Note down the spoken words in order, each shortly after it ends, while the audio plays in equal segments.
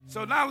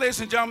So now, ladies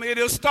and gentlemen, it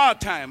is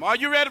start time. Are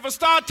you ready for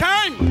start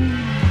time?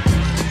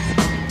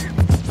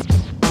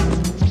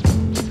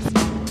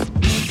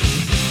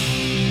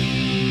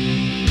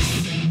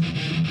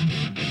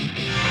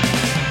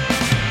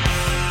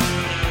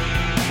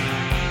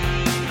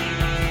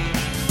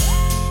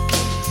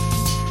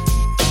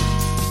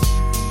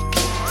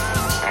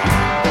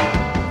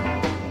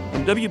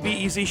 From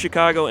WBEZ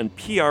Chicago and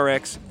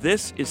PRX,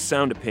 this is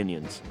Sound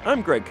Opinions.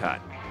 I'm Greg Kot.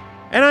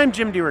 And I'm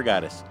Jim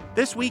DeRogatis.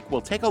 This week,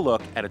 we'll take a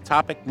look at a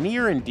topic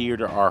near and dear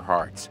to our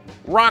hearts,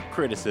 rock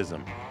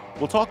criticism.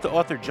 We'll talk to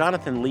author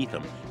Jonathan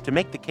Lethem to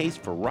make the case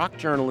for rock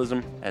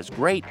journalism as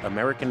great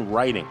American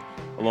writing.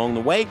 Along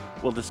the way,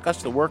 we'll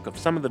discuss the work of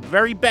some of the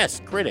very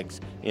best critics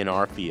in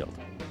our field.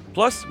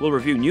 Plus, we'll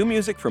review new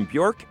music from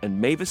Björk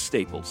and Mavis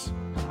Staples.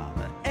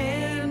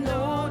 Ain't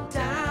no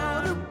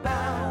doubt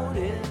about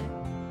it.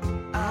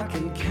 I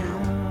can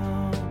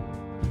count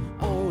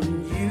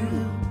on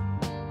you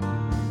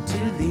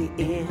to the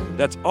end.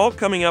 That's all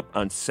coming up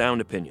on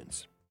Sound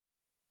Opinions.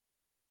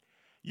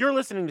 You're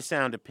listening to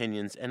Sound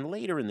Opinions, and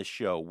later in the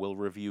show, we'll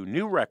review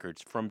new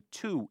records from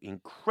two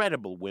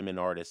incredible women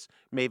artists,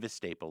 Mavis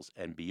Staples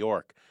and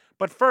Björk.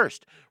 But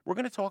first, we're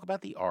going to talk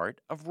about the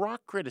art of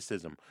rock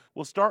criticism.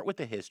 We'll start with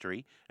the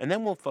history, and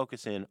then we'll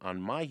focus in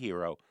on my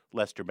hero,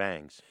 Lester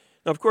Bangs.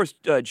 Now, of course,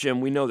 Jim,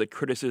 we know that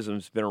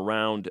criticism's been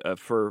around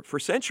for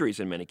centuries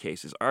in many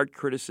cases. Art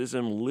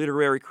criticism,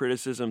 literary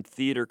criticism,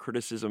 theater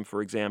criticism,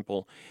 for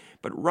example.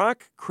 But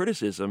rock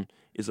criticism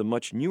is a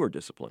much newer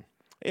discipline.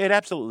 It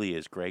absolutely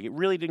is, Greg. It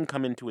really didn't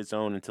come into its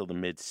own until the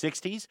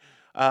mid-'60s.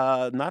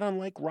 Not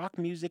unlike rock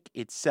music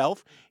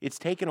itself, it's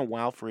taken a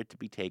while for it to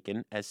be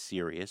taken as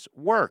serious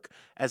work,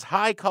 as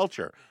high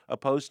culture,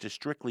 opposed to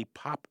strictly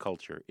pop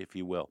culture, if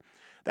you will.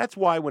 That's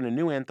why when a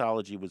new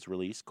anthology was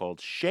released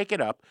called Shake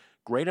It Up,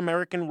 Great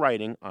American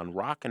Writing on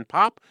Rock and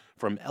Pop,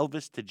 from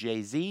Elvis to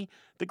Jay-Z,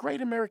 the Great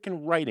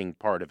American Writing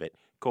part of it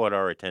caught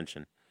our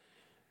attention.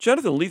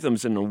 Jonathan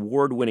Lethem's an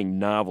award-winning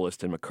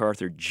novelist and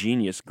MacArthur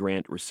Genius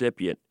Grant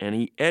recipient, and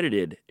he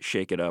edited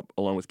Shake It Up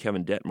along with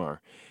Kevin Detmar.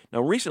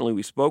 Now, recently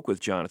we spoke with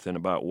Jonathan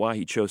about why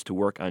he chose to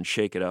work on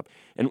Shake It Up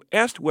and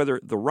asked whether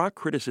the rock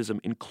criticism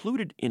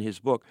included in his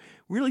book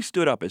really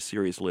stood up as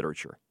serious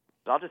literature.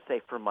 I'll just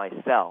say for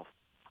myself,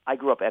 I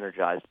grew up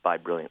energized by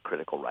brilliant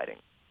critical writing.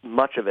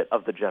 Much of it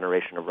of the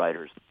generation of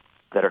writers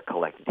that are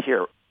collected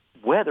here,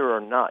 whether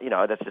or not,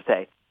 that's to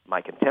say,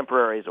 my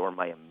contemporaries or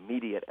my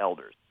immediate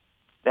elders.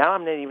 Now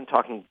I'm not even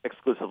talking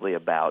exclusively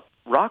about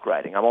rock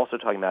writing. I'm also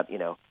talking about,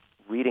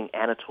 reading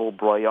Anatole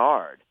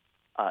Broyard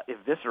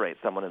eviscerate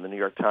someone in the New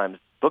York Times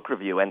book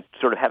review and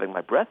sort of having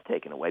my breath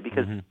taken away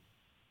because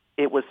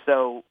it was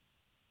so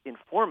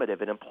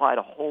informative. It implied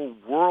a whole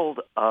world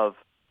of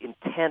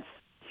intense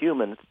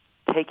humans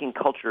taking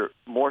culture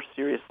more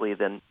seriously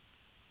than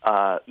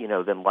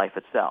life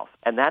itself.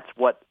 And that's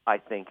what I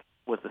think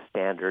was the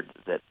standard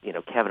that,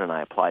 Kevin and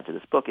I applied to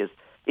this book is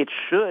it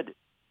should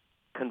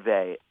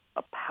convey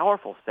a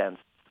powerful sense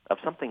of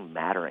something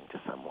mattering to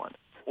someone,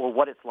 or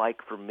what it's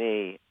like for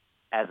me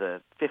as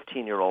a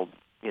 15-year-old,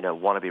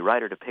 wannabe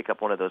writer to pick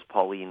up one of those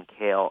Pauline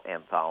Kael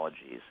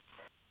anthologies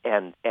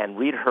and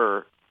read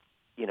her,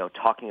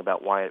 talking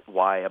about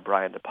why a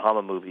Brian De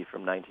Palma movie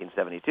from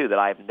 1972 that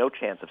I have no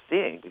chance of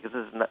seeing because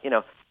this is not,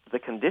 the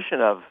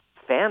condition of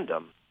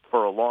fandom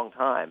for a long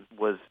time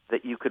was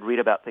that you could read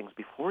about things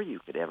before you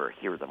could ever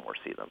hear them or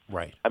see them.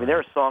 Right. I mean, there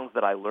are songs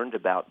that I learned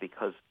about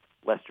because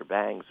Lester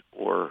Bangs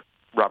or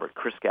Robert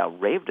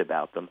Christgau raved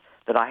about them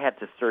that I had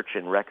to search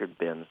in record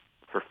bins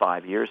for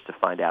 5 years to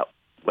find out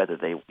whether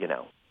they,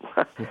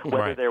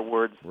 whether their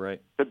words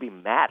could be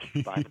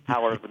matched by the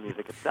power of the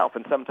music itself.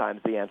 And sometimes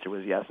the answer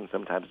was yes and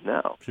sometimes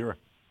no. Sure.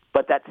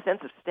 But that sense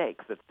of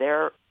stakes, that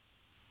they're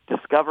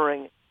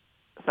discovering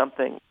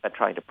something and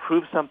trying to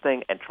prove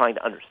something and trying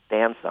to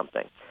understand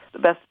something. The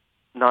best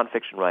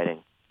nonfiction writing,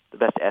 the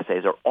best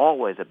essays are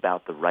always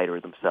about the writer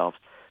themselves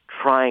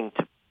trying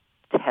to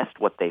test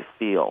what they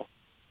feel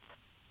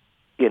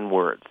in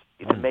words,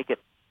 to make it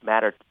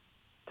matter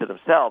to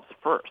themselves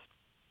first,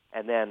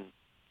 and then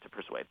to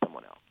persuade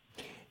someone else.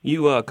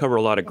 You cover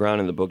a lot of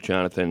ground in the book,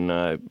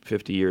 Jonathan,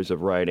 50 years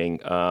of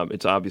writing.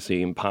 It's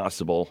obviously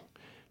impossible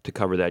to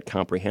cover that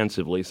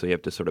comprehensively, so you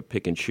have to sort of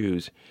pick and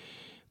choose.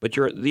 But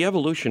the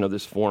evolution of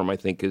this form, I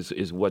think,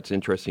 is what's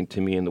interesting to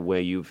me in the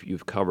way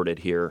you've covered it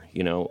here,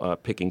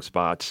 picking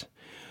spots.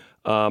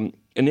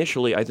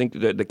 Initially, I think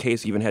the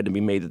case even had to be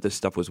made that this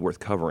stuff was worth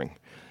covering.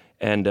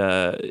 And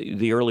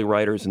the early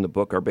writers in the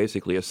book are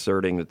basically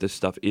asserting that this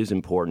stuff is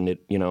important.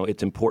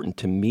 It's important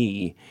to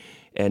me,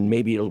 and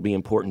maybe it'll be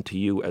important to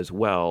you as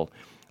well.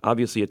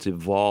 Obviously, it's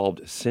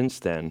evolved since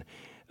then.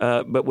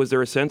 But was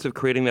there a sense of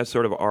creating that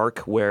sort of arc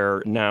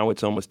where now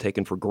it's almost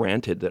taken for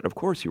granted that, of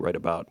course, you write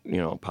about,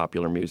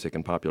 popular music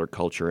and popular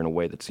culture in a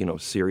way that's,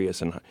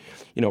 serious and,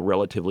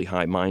 relatively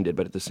high-minded,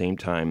 but at the same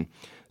time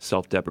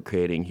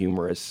self-deprecating,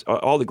 humorous,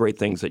 all the great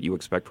things that you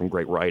expect from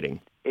great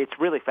writing? It's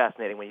really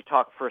fascinating when you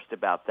talk first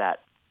about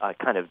that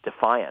kind of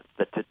defiance,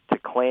 that to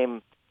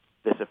claim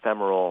this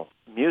ephemeral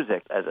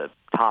music as a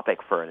topic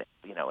for a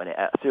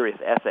serious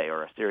essay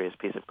or a serious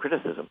piece of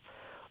criticism,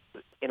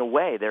 in a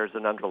way, there's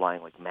an underlying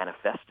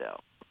manifesto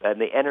and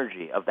the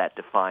energy of that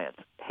defiance.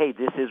 Hey,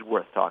 this is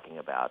worth talking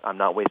about. I'm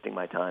not wasting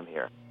my time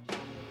here.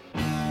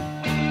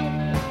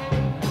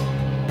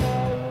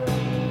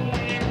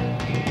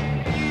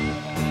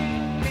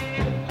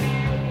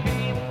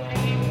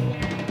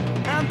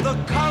 And the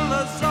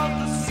colors of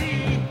the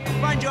sea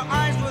find your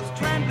eyes with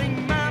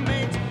trembling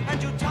mermaids,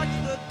 and you touch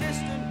the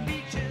distant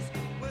beaches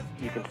with...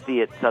 You can see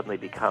it suddenly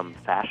become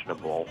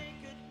fashionable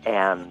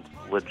and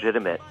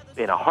legitimate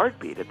in a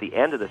heartbeat. At the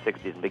end of the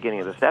 60s and beginning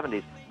of the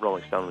 70s,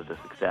 Rolling Stone was a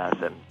success,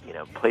 and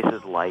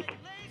places like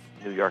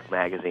New York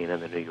Magazine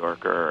and the New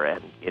Yorker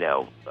and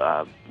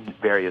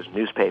various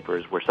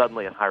newspapers were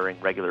suddenly hiring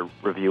regular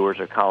reviewers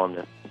or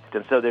columnists.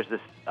 And so there's this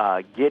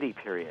giddy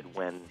period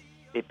when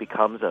it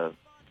becomes a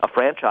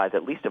franchise,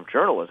 at least of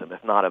journalism,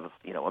 if not of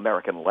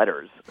American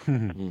letters,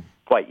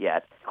 quite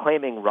yet,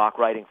 claiming rock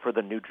writing for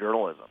the new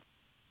journalism,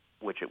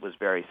 which it was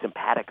very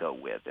simpatico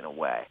with in a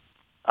way.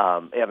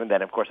 And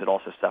then, of course, it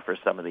also suffers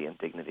some of the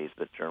indignities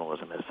that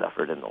journalism has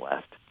suffered in the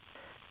last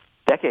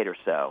decade or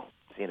so.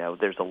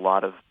 There's a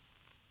lot of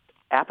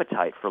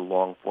appetite for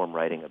long-form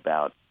writing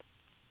about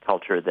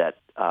culture that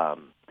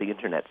the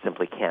Internet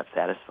simply can't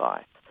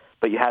satisfy.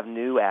 But you have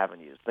new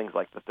avenues, things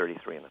like the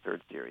 33 and the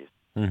Third Series,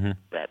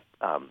 that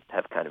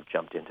have kind of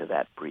jumped into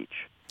that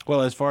breach.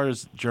 Well, as far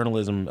as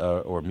journalism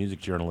or music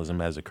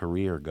journalism as a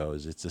career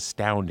goes, it's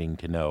astounding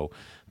to know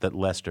that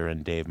Lester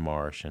and Dave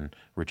Marsh and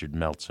Richard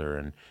Meltzer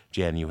and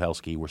Jan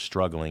Uhelski were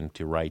struggling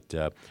to write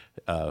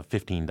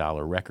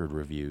 $15 record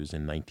reviews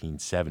in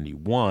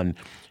 1971,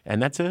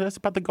 and that's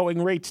about the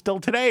going rate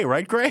still today,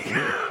 right, Greg?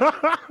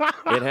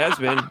 It has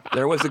been.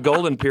 There was a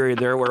golden period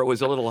there where it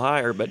was a little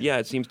higher, but yeah,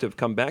 it seems to have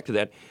come back to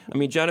that. I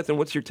mean, Jonathan,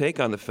 what's your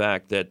take on the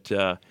fact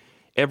that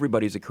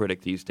everybody's a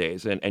critic these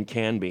days and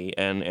can be,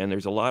 and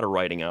there's a lot of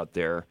writing out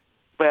there?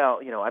 Well,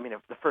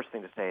 the first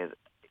thing to say is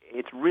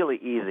it's really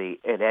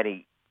easy in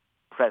any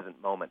present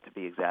moment to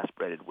be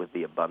exasperated with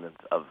the abundance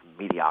of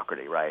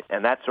mediocrity, right?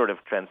 And that sort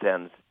of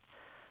transcends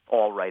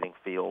all writing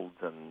fields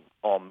and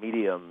all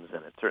mediums,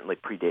 and it certainly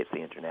predates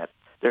the Internet.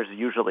 There's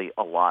usually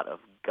a lot of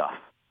guff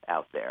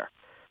out there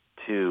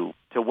to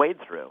wade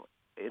through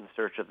in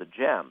search of the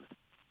gems.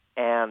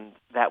 And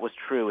that was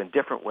true in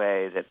different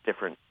ways in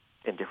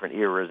different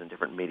eras and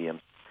different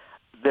mediums.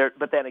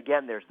 But then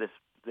again, there's this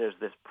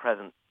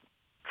present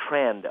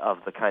trend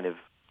of the kind of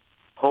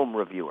home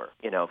reviewer,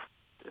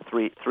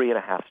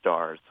 3.5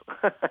 stars,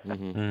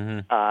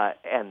 and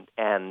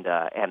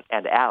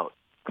out.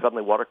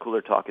 Suddenly, water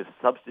cooler talk is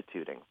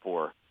substituting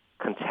for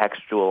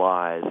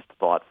contextualized,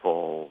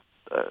 thoughtful.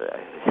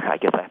 I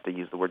guess I have to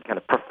use the word kind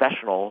of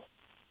professional,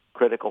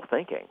 critical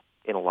thinking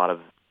in a lot of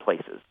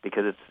places,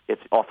 because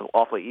it's often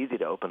awfully easy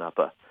to open up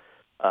a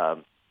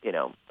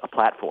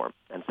platform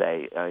and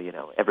say,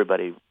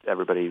 everybody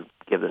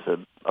give this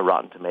a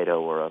rotten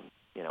tomato or a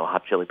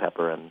hot chili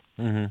pepper, and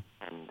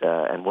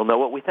we'll know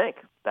what we think.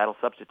 That'll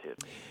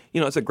substitute.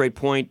 It's a great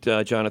point,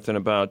 Jonathan,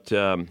 about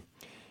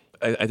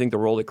I think the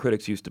role that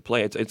critics used to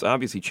play. It's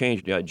obviously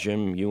changed.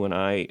 Jim, you and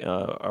I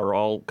are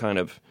all kind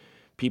of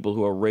people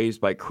who are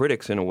raised by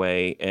critics in a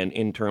way, and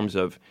in terms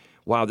of,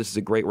 wow, this is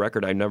a great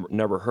record. I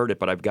never heard it,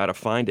 but I've got to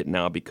find it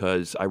now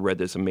because I read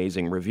this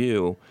amazing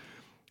review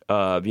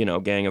of,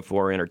 Gang of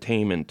Four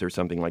Entertainment or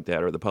something like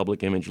that, or the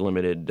Public Image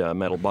Limited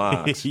Metal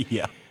Box.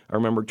 Yeah. I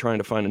remember trying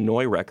to find a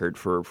Noy record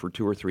for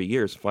 2 or 3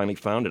 years. Finally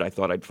found it. I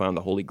thought I'd found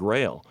the Holy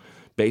Grail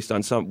based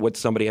on what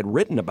somebody had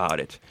written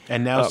about it.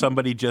 And now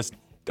somebody just,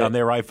 on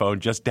their iPhone,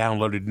 just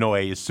downloaded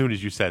Noy as soon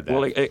as you said that.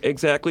 Well,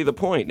 exactly the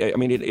point. I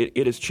mean,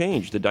 it has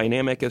changed. The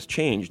dynamic has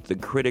changed. The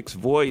critic's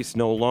voice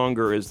no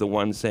longer is the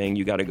one saying,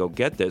 you got to go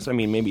get this. I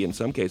mean, maybe in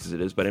some cases it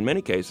is, but in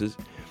many cases,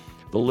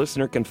 the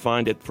listener can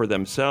find it for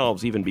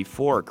themselves even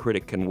before a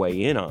critic can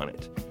weigh in on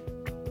it.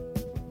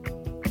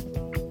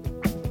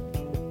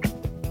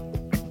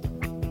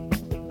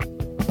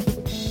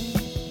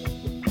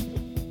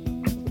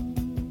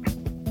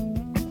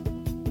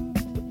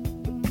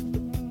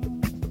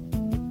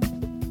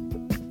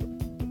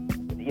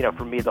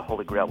 For me, the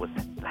Holy Grail was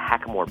the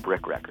Hackamore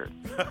Brick record.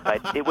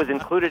 Right? It was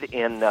included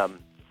in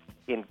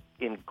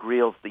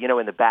Greel's.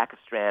 In the back of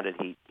Stranded,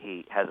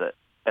 he has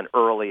an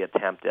early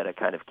attempt at a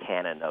kind of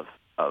canon of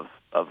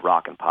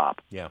rock and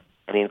pop. Yeah.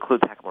 And he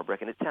includes Hackamore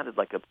Brick, and it sounded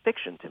like a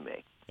fiction to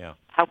me. Yeah.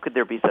 How could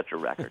there be such a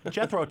record?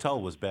 Jethro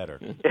Tull was better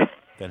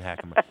than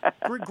Hackamore.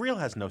 Greel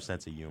has no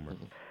sense of humor.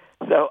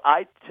 So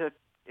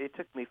it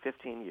took me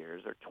 15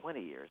 years or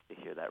 20 years to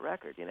hear that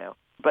record,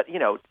 But,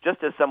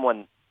 just as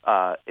someone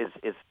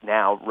is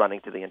now running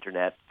to the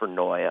Internet for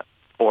Noia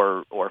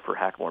or for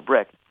Hackamore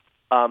Brick,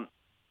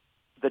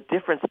 the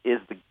difference is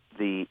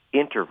the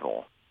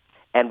interval.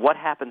 And what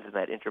happens in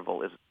that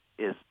interval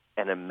is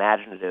an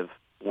imaginative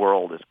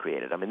world is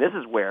created. I mean, this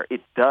is where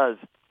it does,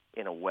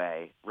 in a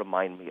way,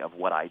 remind me of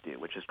what I do,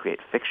 which is create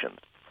fictions.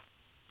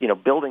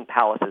 Building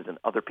palaces in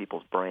other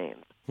people's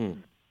brains.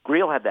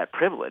 Greel had that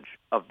privilege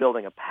of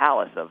building a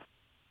palace of,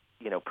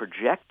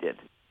 projected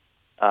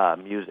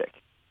music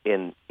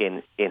in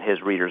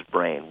his reader's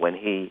brain when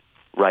he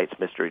writes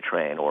Mystery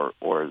Train or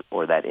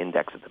that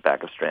index at the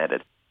back of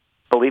Stranded.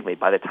 Believe me,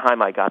 by the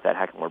time I got that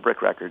Hackamore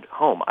Brick record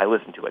home, I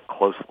listened to it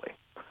closely.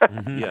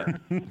 Yeah.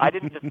 I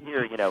didn't just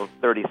hear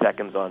 30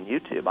 seconds on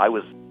YouTube. I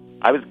was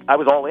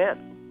all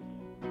in.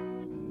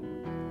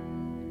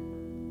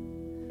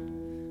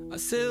 A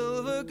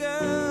silver girl,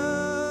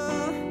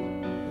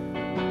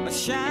 a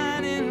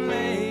shining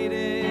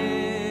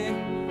lady,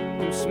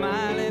 who's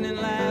smiling and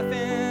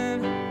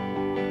laughing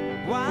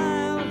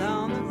while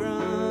on the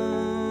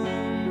run.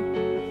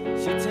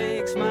 She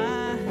takes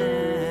my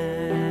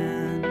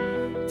hand,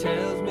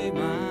 tells me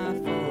my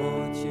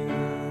fortune,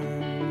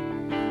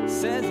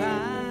 says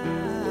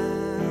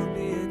I'll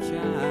be a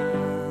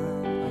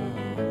child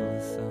of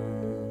the sun.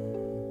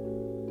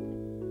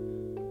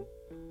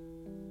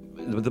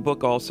 The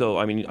book also,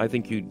 I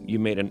think you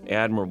made an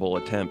admirable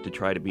attempt to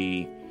try to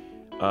be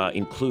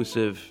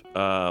inclusive,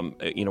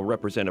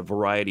 represent a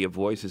variety of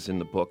voices in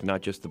the book,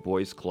 not just the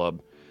boys'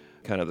 club,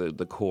 kind of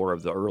the core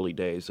of the early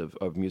days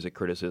of music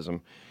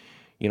criticism.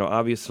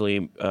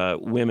 Obviously,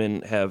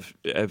 women have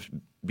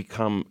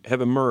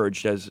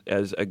emerged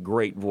as a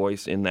great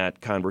voice in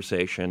that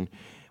conversation.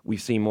 We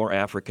see more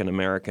African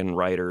American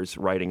writers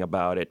writing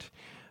about it.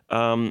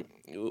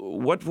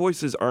 What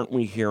voices aren't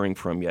we hearing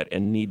from yet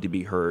and need to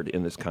be heard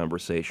in this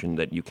conversation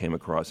that you came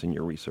across in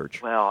your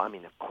research? Well,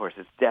 of course,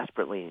 it's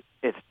desperately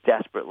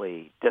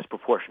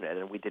disproportionate,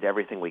 and we did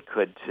everything we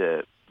could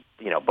to,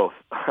 both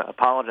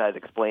apologize,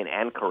 explain,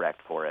 and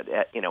correct for it.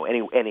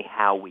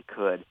 Anyhow we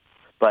could,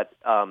 but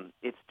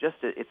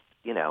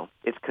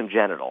it's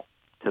congenital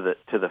to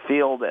the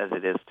field as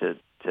it is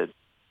to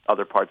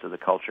other parts of the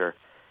culture,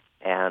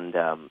 and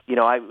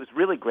I was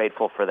really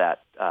grateful for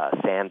that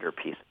Sander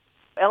piece.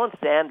 Ellen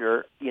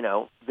Sander,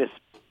 this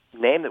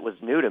name that was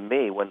new to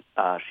me when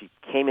she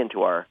came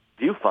into our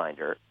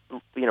viewfinder,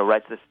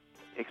 writes this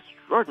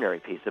extraordinary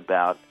piece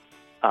about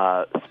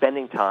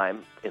spending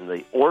time in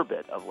the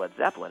orbit of Led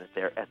Zeppelin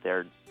at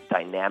their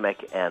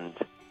dynamic and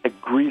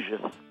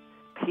egregious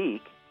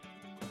peak.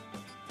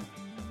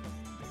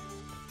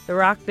 The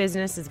rock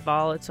business is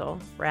volatile,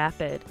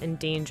 rapid, and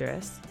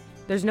dangerous.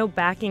 There's no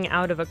backing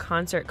out of a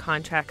concert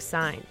contract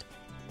signed.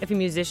 If a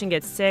musician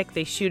gets sick,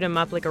 they shoot him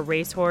up like a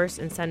racehorse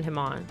and send him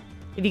on.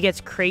 If he gets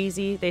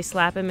crazy, they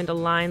slap him into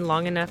line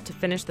long enough to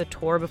finish the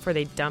tour before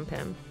they dump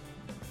him.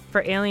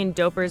 For alien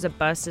dopers, a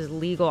bust is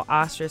legal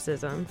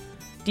ostracism,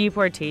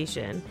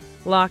 deportation,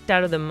 locked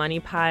out of the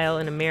money pile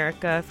in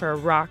America for a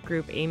rock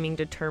group aiming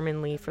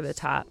determinedly for the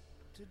top.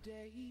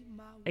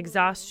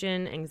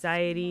 Exhaustion,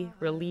 anxiety,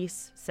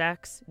 release,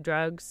 sex,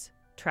 drugs,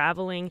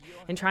 traveling,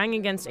 and trying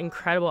against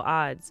incredible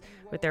odds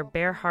with their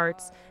bare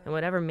hearts and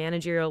whatever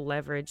managerial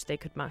leverage they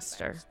could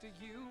muster.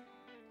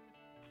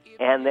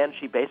 And then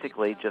she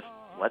basically just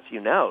lets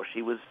you know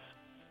she was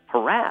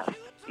harassed,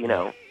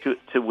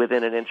 to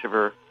within an inch of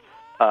her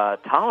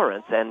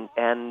tolerance, and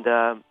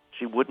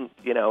she wouldn't,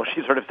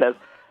 she sort of says,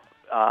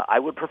 I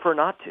would prefer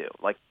not to.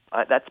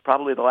 That's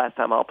probably the last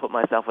time I'll put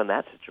myself in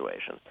that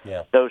situation.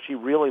 Yeah. So she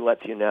really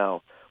lets you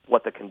know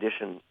what the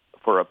condition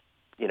for a,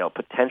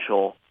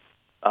 potential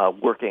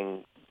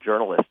working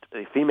journalist,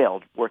 a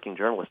female working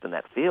journalist in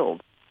that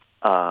field,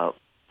 what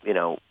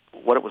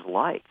it was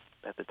like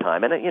at the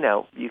time. And,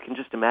 you can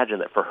just imagine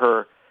that for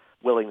her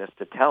willingness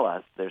to tell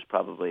us, there's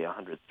probably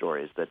 100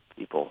 stories that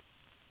people,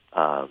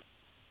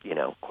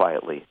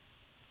 quietly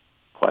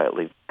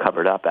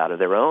covered up out of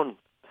their own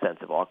sense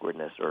of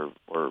awkwardness or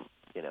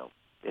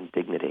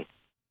indignity.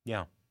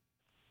 Yeah.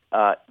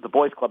 The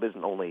Boys Club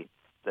isn't only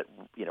that,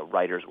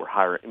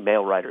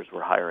 male writers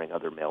were hiring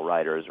other male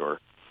writers or,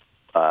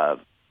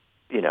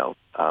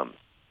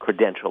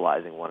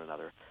 credentializing one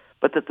another,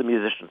 but that the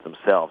musicians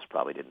themselves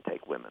probably didn't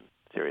take women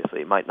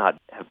seriously. It might not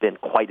have been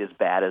quite as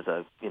bad as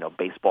a,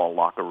 baseball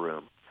locker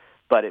room,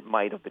 but it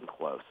might have been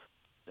close.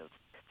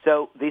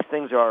 So these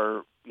things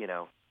are,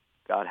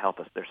 God help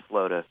us, they're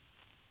slow to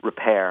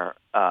repair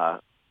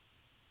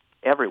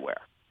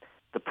everywhere.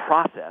 The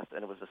process,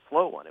 and it was a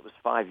slow one, it was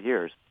 5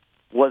 years,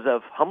 was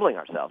of humbling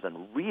ourselves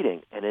and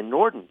reading an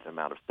inordinate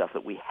amount of stuff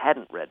that we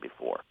hadn't read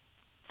before.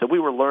 So we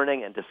were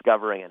learning and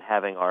discovering and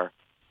having our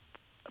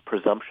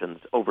presumptions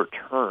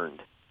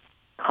overturned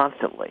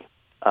constantly,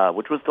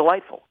 which was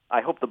delightful.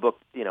 I hope the book,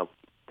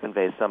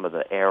 conveys some of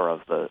the air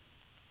of the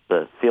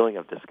feeling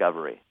of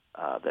discovery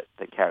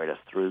that carried us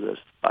through those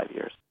 5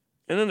 years.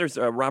 And then there's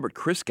Robert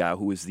Christgau,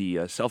 who is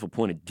the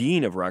self-appointed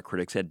dean of rock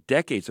critics, had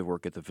decades of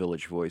work at the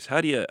Village Voice.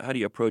 How do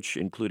you approach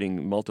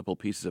including multiple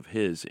pieces of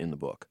his in the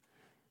book?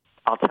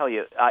 I'll tell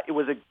you, it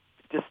was a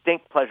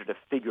distinct pleasure to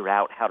figure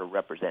out how to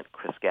represent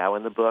Christgau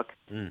in the book.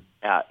 And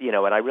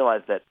I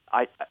realized that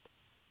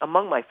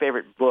among my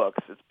favorite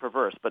books, it's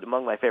perverse, but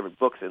among my favorite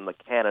books in the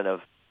canon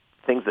of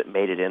things that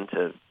made it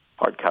into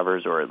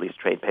hardcovers or at least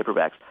trade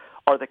paperbacks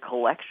are the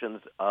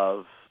collections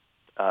of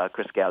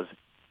Christgau's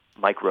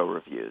micro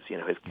reviews.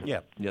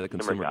 The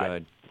Consumer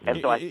Guide.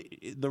 And so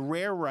the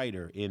rare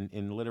writer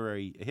in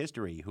literary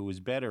history who is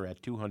better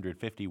at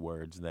 250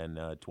 words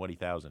than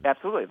 20,000.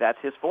 Absolutely, that's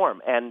his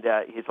form, and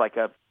he's like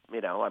I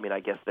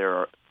guess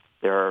there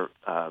there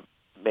are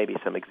maybe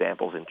some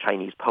examples in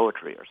Chinese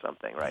poetry or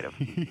something, right, of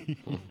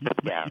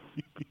Christgau,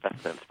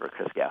 precedents for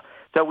Christgau.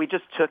 So we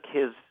just took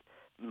his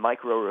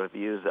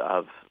micro-reviews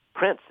of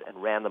Prince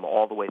and ran them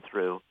all the way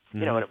through.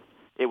 You know, and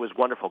it was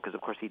wonderful because,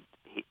 of course, he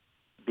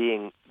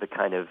being the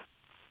kind of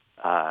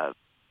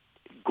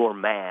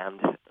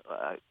gourmand,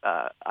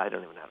 I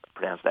don't even know how to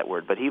pronounce that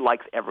word, but he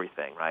likes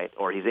everything, right?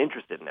 Or he's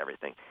interested in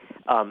everything.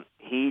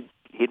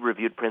 He'd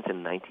reviewed Prince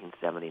in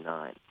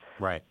 1979.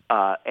 Right.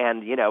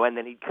 And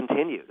then he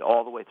continued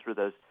all the way through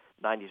those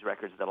 90s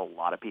records that a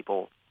lot of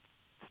people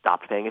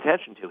stopped paying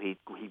attention to. He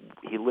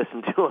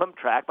listened to them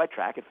track by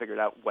track and figured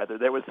out whether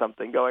there was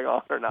something going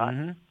on or not.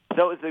 Mm-hmm.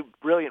 So it was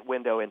a brilliant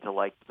window into,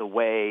 like, the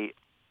way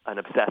an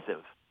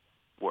obsessive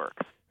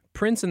works.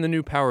 Prince and the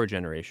New Power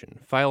Generation,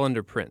 File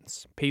Under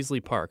Prince, Paisley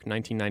Park,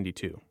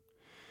 1992.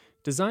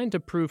 Designed to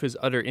prove his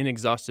utter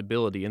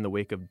inexhaustibility in the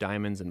wake of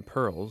Diamonds and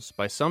Pearls,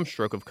 by some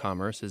stroke of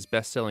commerce his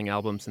best-selling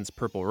album since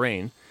Purple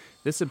Rain,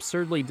 this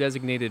absurdly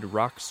designated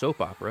rock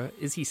soap opera,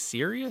 is he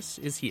serious?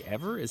 Is he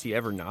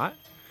ever not?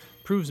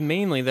 Proves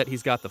mainly that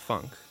he's got the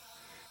funk.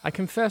 I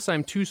confess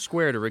I'm too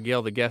square to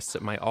regale the guests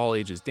at my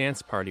all-ages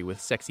dance party with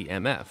Sexy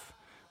MF,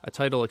 a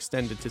title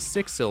extended to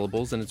 6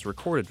 syllables in its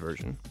recorded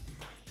version.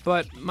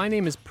 But My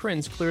Name is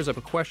Prince clears up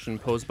a question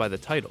posed by the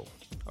title,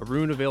 a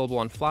rune available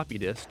on floppy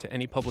disk to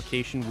any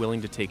publication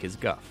willing to take his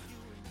guff.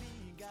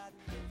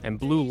 And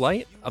Blue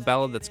Light, a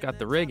ballad that's got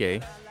the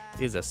reggae,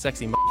 is a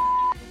sexy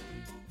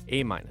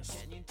A-.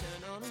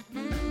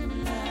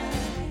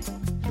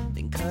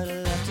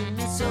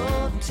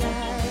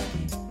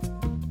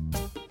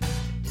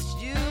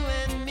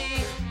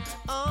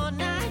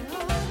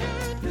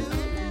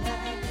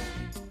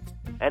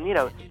 And,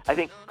 I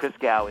think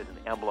Christgau is an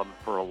emblem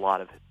for a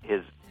lot of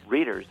his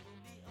readers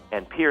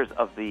and peers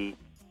of the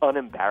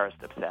unembarrassed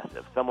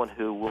obsessive, someone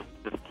who will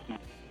just keep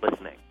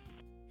listening.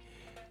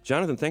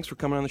 Jonathan, thanks for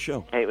coming on the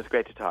show. Hey, it was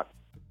great to talk.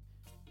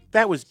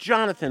 That was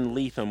Jonathan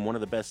Lethem, one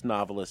of the best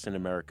novelists in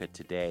America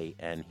today,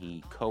 and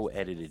he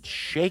co-edited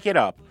Shake It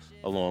Up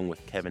along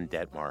with Kevin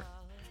Detmar.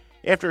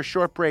 After a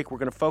short break, we're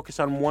going to focus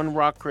on one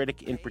rock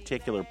critic in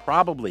particular,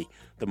 probably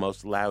the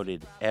most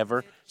lauded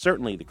ever,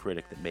 certainly the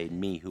critic that made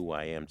me who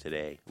I am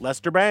today,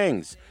 Lester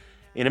Bangs,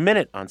 in a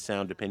minute on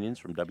Sound Opinions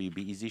from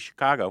WBEZ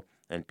Chicago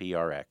and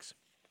PRX.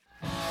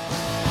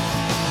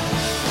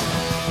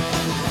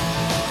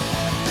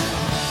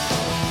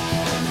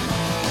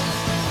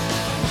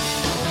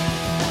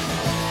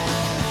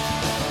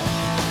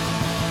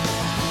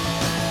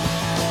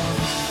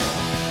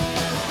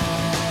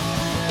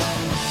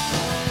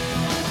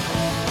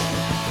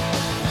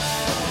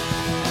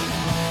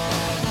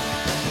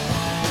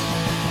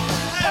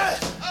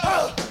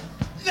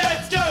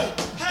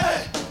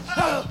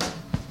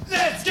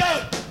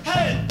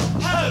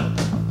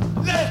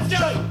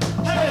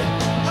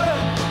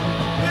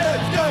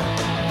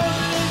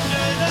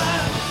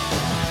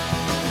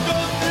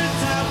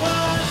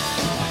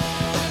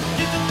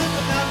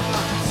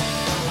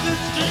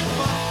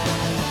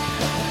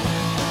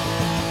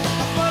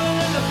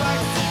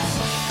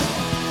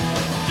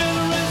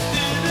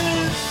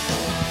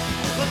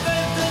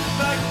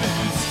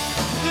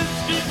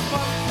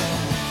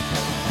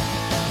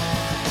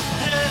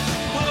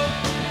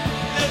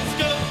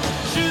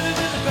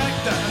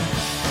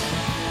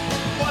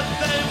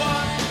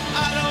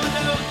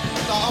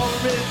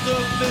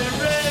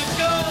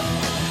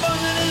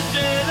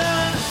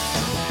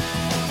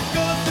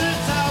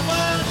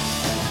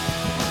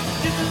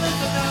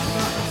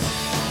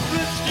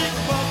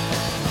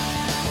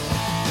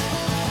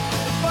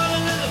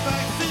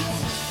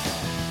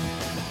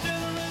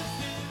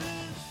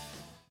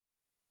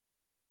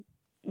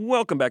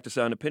 Welcome back to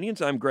Sound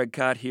Opinions. I'm Greg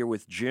Kot here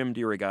with Jim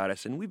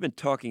DeRogatis, and we've been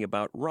talking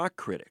about rock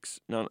critics.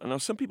 Now,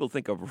 some people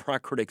think of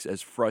rock critics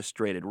as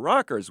frustrated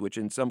rockers, which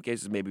in some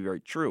cases may be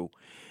very true.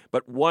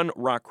 But one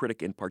rock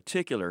critic in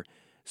particular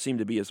seemed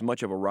to be as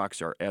much of a rock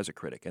star as a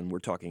critic, and we're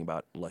talking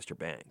about Lester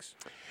Bangs.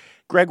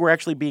 Greg, we're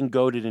actually being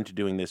goaded into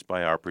doing this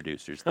by our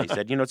producers. They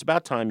said, it's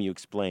about time you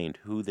explained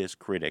who this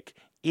critic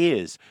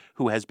is,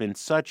 who has been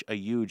such a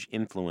huge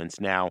influence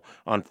now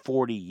on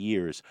 40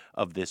 years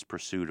of this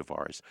pursuit of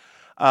ours.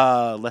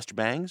 Lester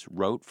Bangs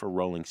wrote for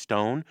Rolling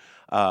Stone,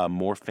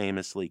 more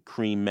famously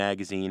Cream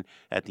magazine,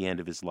 at the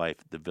end of his life,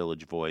 The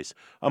Village Voice,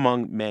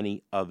 among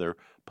many other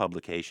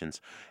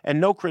publications.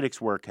 And no critic's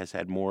work has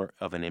had more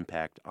of an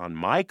impact on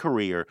my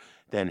career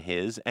than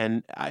his,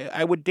 and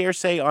I would dare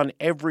say on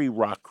every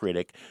rock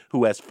critic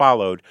who has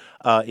followed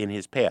in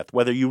his path,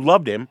 whether you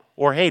loved him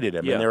or hated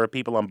him, and there are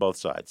people on both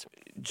sides.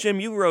 Jim,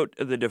 you wrote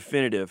the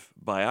definitive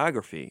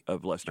biography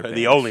of Lester Bangs.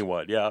 The only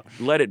one, yeah.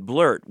 Let It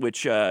Blurt,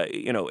 which,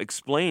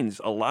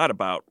 explains a lot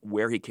about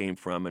where he came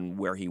from and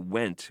where he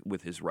went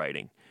with his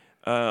writing.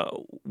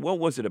 What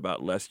was it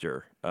about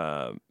Lester,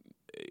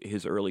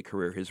 his early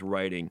career, his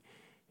writing,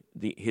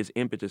 his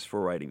impetus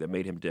for writing that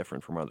made him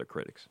different from other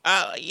critics?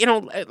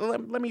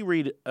 Let me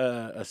read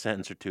a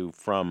sentence or two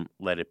from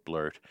Let It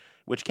Blurt,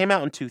 which came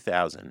out in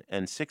 2000.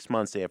 And 6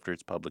 months after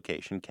its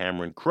publication,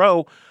 Cameron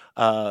Crowe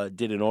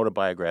did an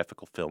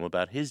autobiographical film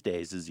about his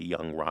days as a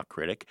young rock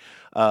critic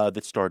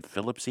that starred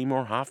Philip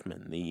Seymour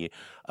Hoffman, the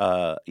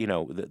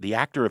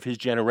actor of his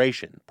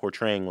generation,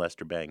 portraying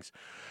Lester Bangs.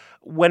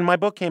 When my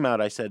book came out,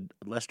 I said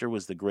Lester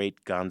was the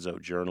great gonzo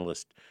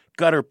journalist,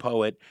 gutter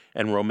poet,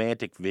 and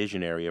romantic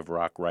visionary of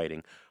rock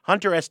writing.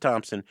 Hunter S.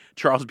 Thompson,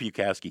 Charles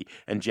Bukowski,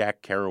 and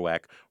Jack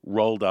Kerouac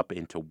rolled up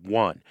into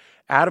one.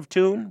 Out of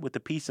tune with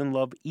the peace and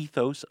love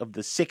ethos of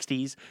the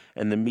 60s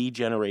and the me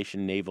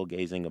generation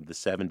navel-gazing of the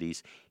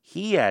 70s,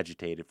 he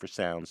agitated for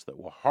sounds that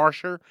were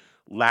harsher,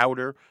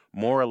 louder,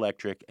 more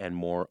electric, and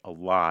more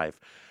alive,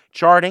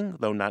 charting,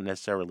 though not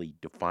necessarily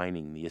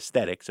defining, the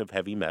aesthetics of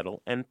heavy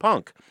metal and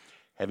punk.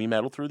 Heavy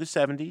metal through the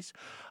 70s,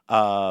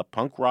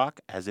 punk rock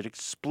as it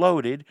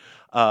exploded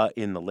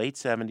in the late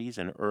 70s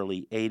and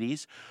early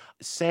 80s,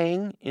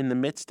 saying in the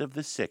midst of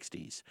the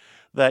 60s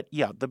that,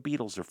 yeah, the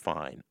Beatles are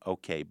fine,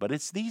 okay, but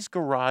it's these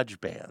garage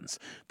bands,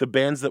 the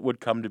bands that would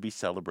come to be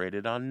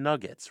celebrated on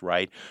Nuggets,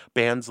 right?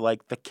 Bands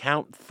like the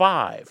Count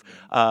Five,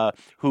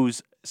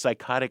 whose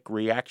psychotic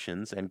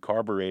reactions and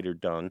carburetor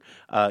dung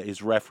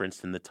is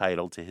referenced in the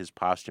title to his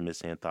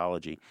posthumous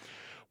anthology.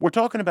 We're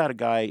talking about a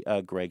guy,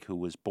 Greg, who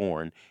was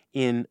born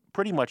in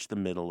pretty much the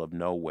middle of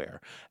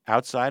nowhere,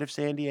 outside of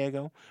San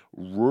Diego,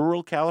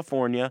 rural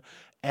California,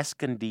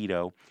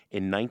 Escondido,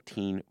 in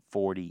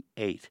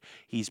 1948.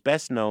 He's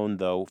best known,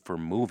 though, for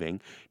moving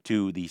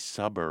to the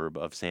suburb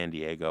of San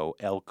Diego,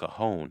 El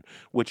Cajon,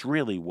 which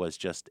really was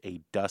just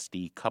a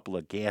dusty couple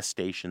of gas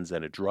stations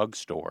and a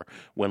drugstore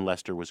when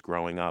Lester was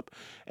growing up.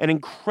 An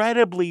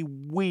incredibly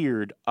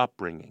weird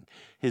upbringing.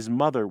 His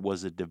mother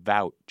was a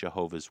devout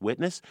Jehovah's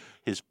Witness.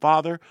 His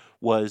father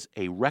was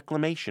a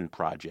reclamation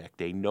project,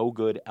 a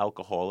no-good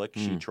alcoholic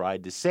she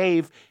tried to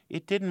save.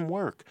 It didn't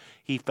work.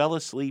 He fell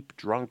asleep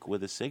drunk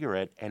with a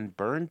cigarette and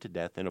burned to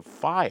death in a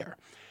fire.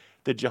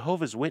 The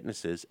Jehovah's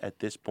Witnesses at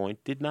this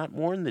point did not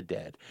mourn the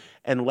dead.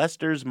 And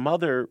Lester's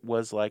mother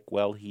was like,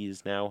 well, he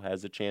now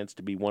has a chance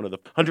to be one of the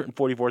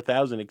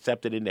 144,000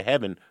 accepted into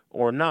heaven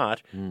or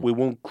not. We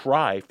won't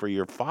cry for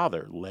your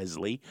father,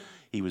 Leslie.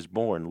 He was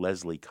born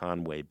Leslie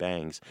Conway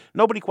Bangs.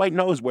 Nobody quite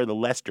knows where the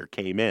Lester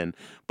came in,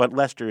 but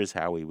Lester is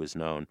how he was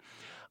known.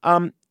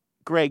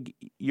 Greg,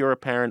 you're a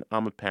parent,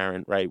 I'm a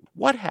parent, right?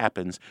 What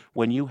happens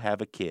when you have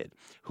a kid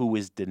who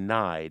is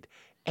denied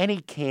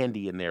any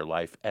candy in their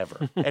life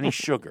ever, any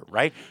sugar,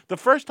 right? The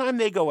first time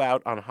they go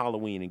out on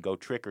Halloween and go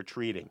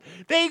trick-or-treating,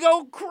 they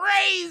go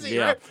crazy,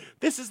 right?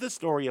 This is the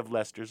story of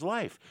Lester's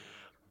life.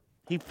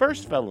 He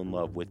first fell in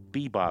love with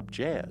bebop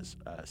jazz,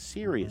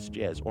 serious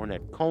jazz.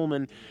 Ornette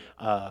Coleman,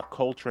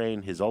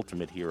 Coltrane, his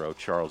ultimate hero,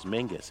 Charles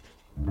Mingus.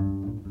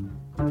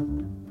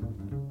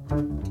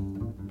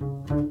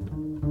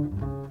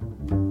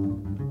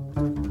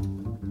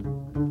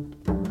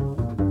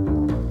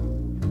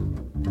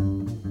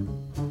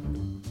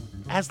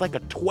 As like a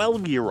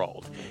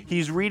 12-year-old,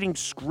 he's reading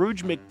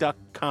Scrooge McDuck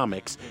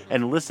comics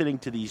and listening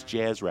to these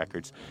jazz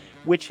records,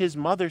 which his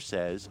mother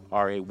says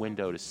are a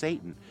window to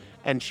Satan.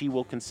 And she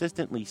will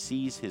consistently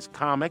seize his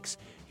comics,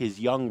 his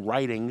young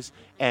writings,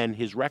 and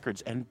his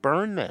records and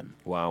burn them.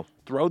 Wow.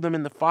 Throw them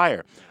in the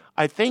fire.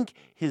 I think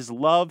his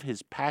love,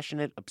 his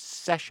passionate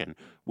obsession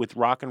with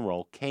rock and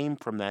roll came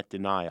from that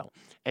denial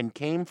and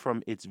came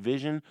from its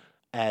vision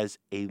as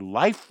a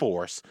life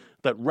force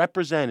that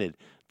represented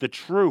the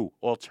true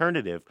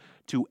alternative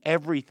to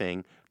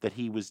everything that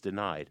he was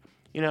denied.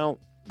 You know,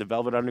 the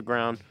Velvet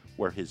Underground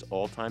were his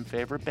all-time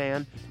favorite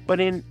band, but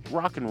in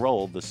rock and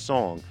roll, the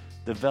song,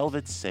 the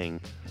Velvets sing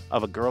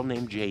of a girl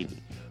named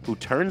Jamie who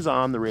turns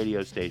on the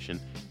radio station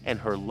and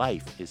her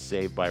life is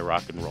saved by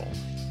rock and roll.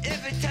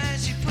 Every time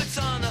she puts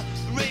on the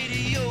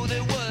radio,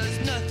 there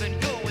was nothing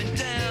going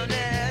down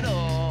at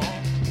all.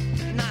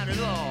 Not at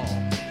all.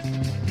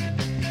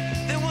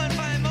 Then one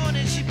fine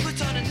morning she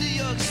puts on a New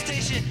York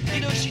station.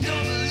 You know, she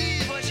don't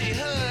believe what she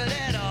heard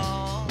at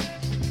all.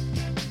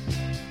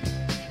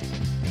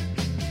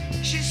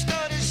 She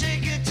started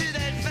shaking to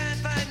that fine,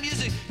 fine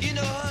music. You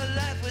know, her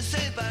life was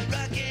saved by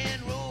rock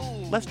and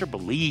roll. Lester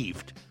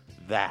believed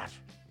that.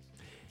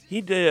 He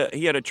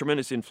had a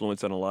tremendous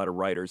influence on a lot of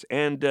writers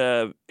and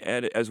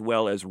as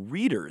well as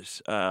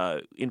readers,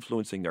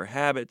 influencing their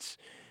habits,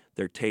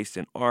 their taste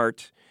in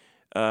art.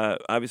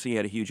 Obviously, he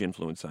had a huge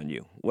influence on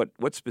you.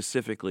 What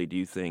specifically do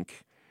you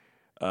think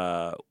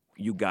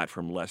you got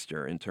from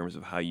Lester in terms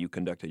of how you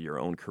conducted your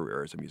own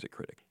career as a music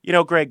critic? You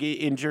know, Greg,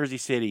 in Jersey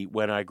City,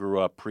 when I grew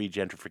up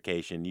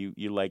pre-gentrification,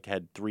 you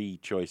had three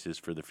choices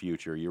for the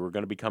future. You were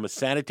going to become a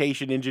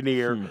sanitation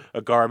engineer,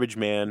 a garbage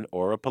man,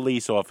 or a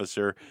police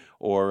officer,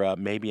 or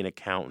maybe an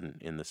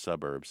accountant in the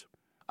suburbs.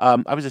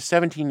 I was a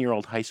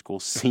 17-year-old high school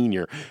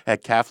senior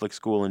at Catholic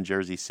school in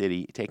Jersey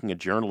City, taking a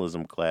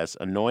journalism class,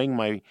 annoying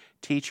my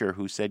teacher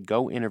who said,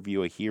 go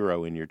interview a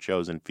hero in your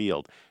chosen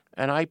field.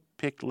 and I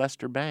picked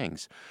Lester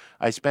Bangs.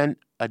 I spent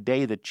a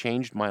day that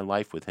changed my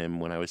life with him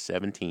when I was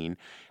 17,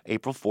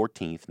 April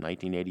 14th,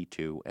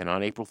 1982, and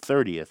on April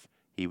 30th,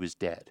 he was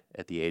dead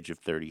at the age of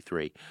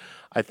 33.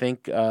 I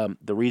think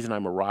the reason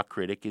I'm a rock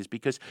critic is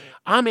because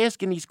I'm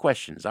asking these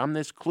questions. I'm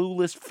this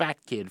clueless fat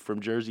kid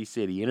from Jersey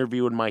City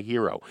interviewing my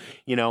hero,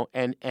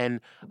 and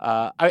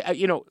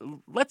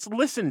let's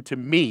listen to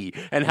me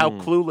and how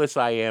clueless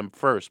I am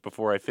first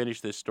before I finish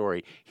this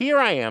story. Here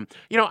I am,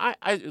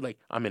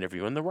 I'm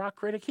interviewing the rock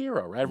critic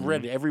hero. Right? I've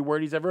read every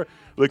word he's ever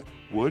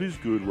what is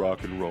good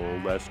rock and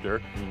roll,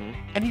 Lester?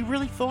 And he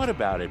really thought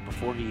about it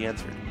before he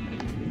answered.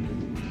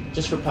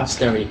 Just for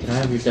posterity, can I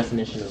have your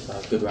definition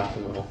of good rock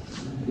and roll?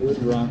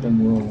 Good rock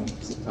and roll.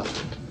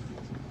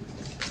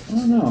 I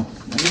don't know.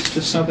 It's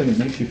just something that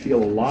makes you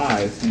feel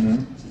alive,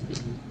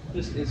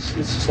 It's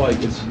just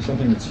like it's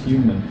something that's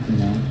human,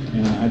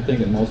 And I think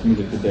that most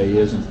music today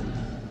isn't.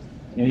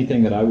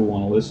 Anything that I would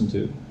want to listen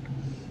to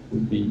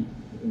would be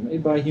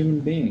made by human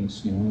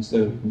beings,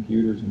 instead of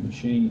computers and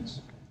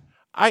machines.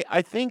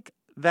 I think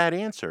that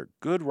answer,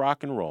 good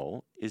rock and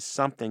roll, is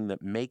something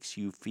that makes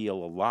you feel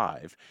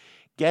alive,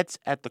 gets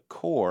at the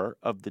core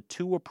of the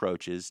two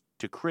approaches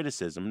to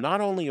criticism,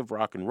 not only of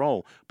rock and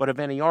roll, but of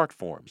any art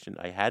forms. And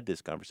I had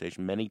this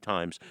conversation many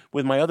times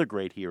with my other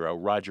great hero,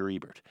 Roger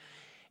Ebert.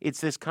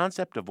 It's this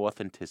concept of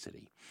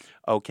authenticity,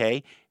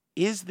 okay?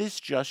 Is this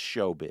just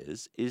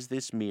showbiz? Is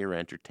this mere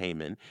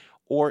entertainment?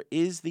 Or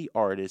is the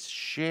artist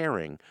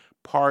sharing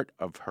part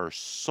of her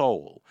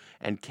soul?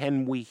 And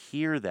can we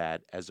hear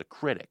that as a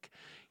critic?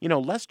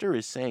 Lester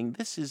is saying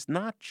this is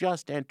not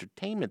just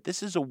entertainment.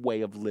 This is a way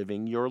of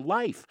living your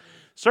life.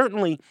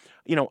 Certainly,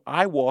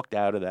 I walked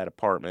out of that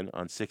apartment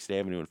on 6th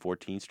Avenue and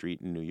 14th Street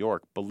in New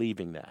York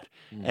believing that.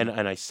 And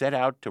I set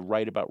out to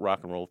write about rock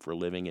and roll for a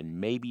living and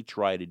maybe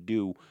try to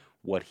do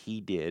what he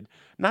did,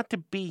 not to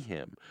be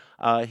him.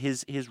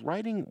 His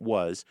writing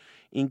was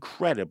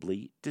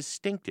incredibly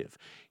distinctive.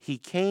 He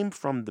came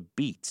from the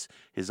beats.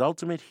 His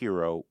ultimate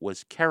hero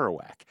was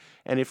Kerouac.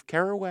 And if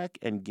Kerouac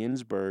and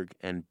Ginsberg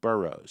and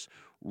Burroughs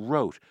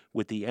wrote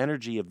with the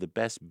energy of the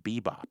best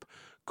bebop,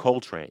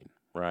 Coltrane,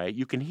 right?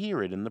 You can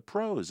hear it in the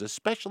prose,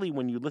 especially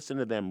when you listen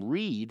to them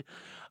read.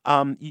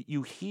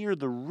 You hear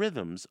the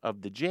rhythms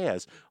of the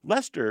jazz.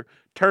 Lester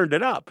turned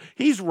it up.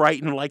 He's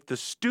writing like the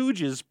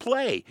Stooges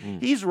play.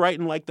 He's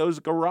writing like those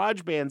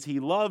garage bands he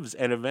loves,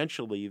 and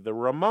eventually the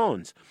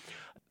Ramones.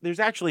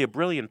 There's actually a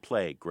brilliant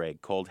play,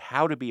 Greg, called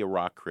How to Be a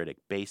Rock Critic,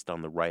 based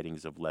on the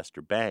writings of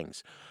Lester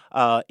Bangs.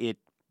 It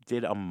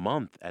did a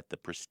month at the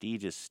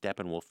prestigious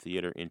Steppenwolf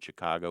Theater in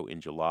Chicago in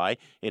July.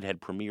 It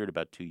had premiered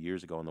about 2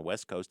 years ago on the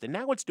West Coast, and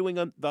now it's doing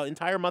the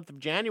entire month of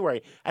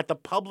January at the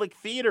Public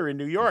Theater in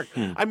New York.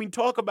 I mean,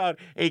 talk about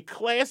a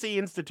classy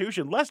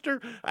institution. Lester,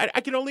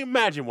 I can only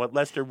imagine what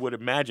Lester would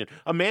imagine.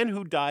 A man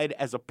who died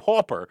as a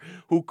pauper,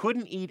 who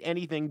couldn't eat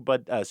anything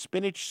but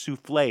spinach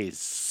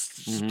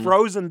soufflés,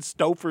 frozen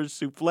Stouffer's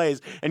soufflés,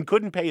 and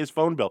couldn't pay his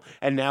phone bill,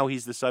 and now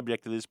he's the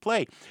subject of this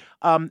play.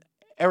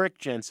 Eric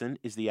Jensen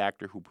is the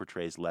actor who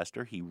portrays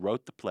Lester. He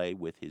wrote the play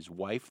with his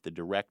wife, the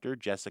director,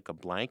 Jessica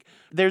Blank.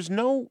 There's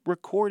no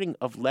recording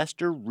of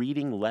Lester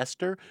reading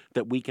Lester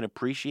that we can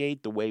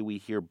appreciate the way we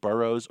hear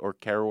Burroughs or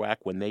Kerouac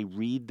when they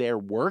read their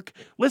work.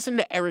 Listen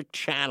to Eric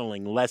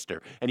channeling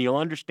Lester, and you'll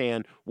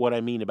understand what I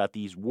mean about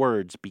these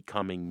words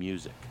becoming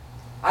music.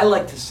 I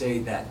like to say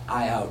that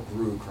I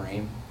outgrew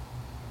Cream.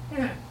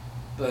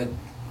 But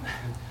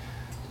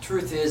the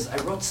truth is, I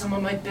wrote some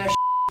of my best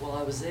while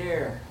I was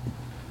there.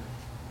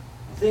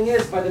 The thing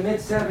is, by the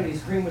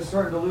mid-'70s, Cream was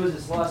starting to lose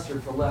its luster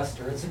for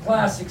Lester. It's a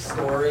classic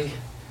story.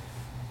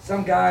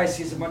 Some guy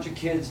sees a bunch of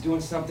kids doing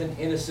something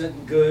innocent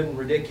and good and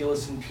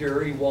ridiculous and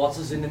pure. He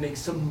waltzes in to make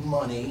some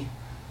money.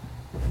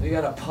 We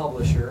got a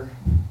publisher.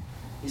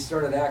 He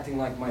started acting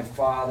like my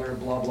father,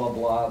 blah, blah,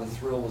 blah. The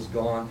thrill was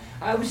gone.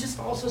 I was just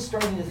also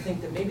starting to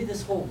think that maybe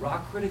this whole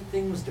rock critic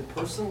thing was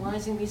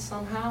depersonalizing me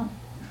somehow.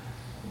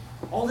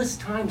 All this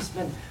time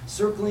spent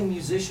circling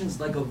musicians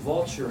like a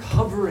vulture,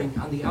 hovering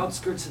on the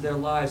outskirts of their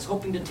lives,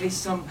 hoping to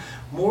taste some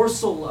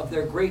morsel of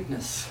their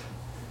greatness.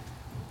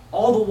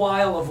 All the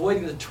while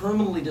avoiding the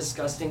terminally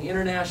disgusting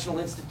international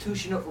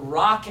institution of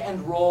rock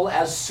and roll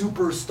as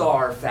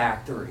superstar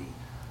factory.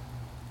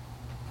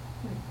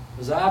 It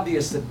was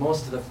obvious that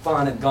most of the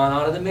fun had gone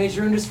out of the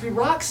major industry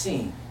rock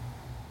scene.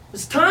 It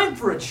was time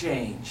for a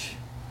change.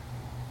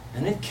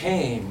 And it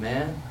came,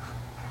 man.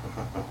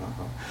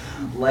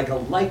 Like a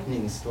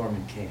lightning storm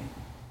it came.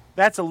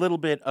 That's a little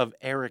bit of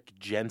Eric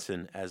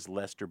Jensen as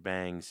Lester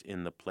Bangs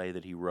in the play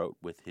that he wrote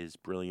with his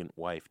brilliant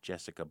wife,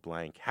 Jessica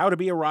Blank. How to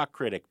Be a Rock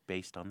Critic,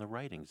 based on the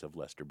writings of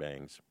Lester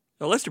Bangs.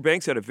 Now, Lester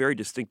Bangs had a very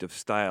distinctive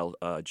style,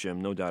 Jim,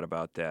 no doubt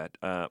about that.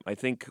 I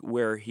think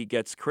where he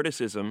gets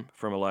criticism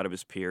from a lot of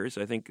his peers,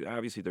 I think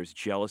obviously there's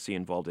jealousy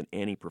involved in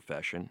any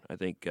profession. I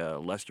think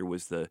Lester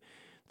was the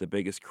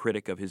biggest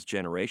critic of his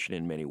generation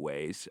in many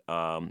ways,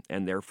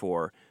 and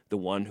therefore the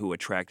one who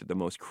attracted the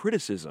most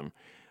criticism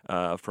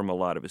from a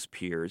lot of his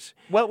peers.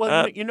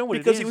 Well, you know what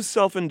because it is? he was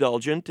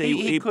self-indulgent.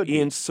 He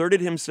inserted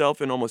himself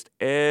in almost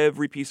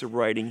every piece of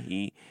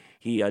writing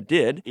He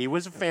did. He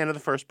was a fan of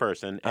the first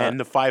person and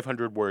the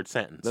 500-word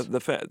sentence.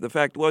 The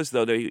fact was,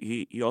 though, that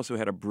he also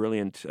had a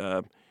brilliant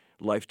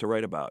life to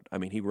write about. I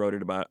mean, he wrote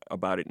it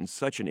about it in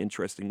such an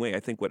interesting way. I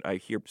think what I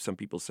hear some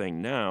people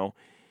saying now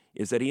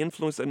is that he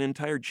influenced an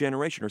entire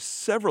generation or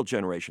several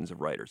generations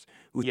of writers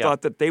who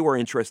thought that they were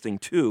interesting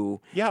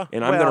too. Yeah,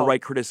 and I'm going to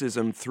write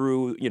criticism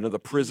through the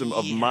prism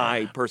of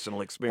my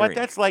personal experience. But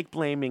that's like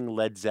blaming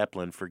Led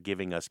Zeppelin for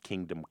giving us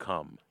Kingdom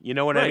Come. You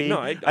know what I mean? No,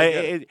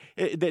 I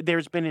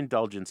there's been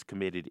indulgence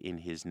committed in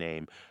his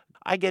name.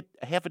 I get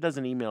half a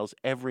dozen emails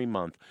every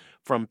month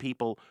from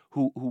people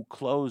who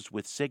close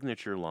with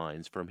signature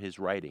lines from his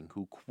writing,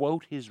 who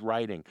quote his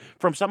writing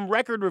from some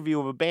record review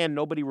of a band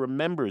nobody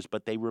remembers,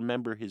 but they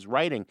remember his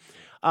writing.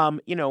 I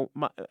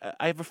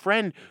have a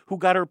friend who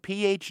got her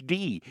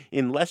PhD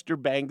in Lester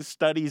Bangs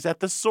studies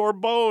at the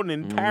Sorbonne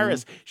in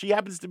Paris. She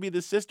happens to be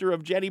the sister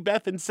of Jenny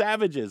Beth and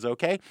Savages,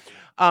 okay?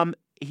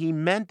 He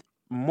meant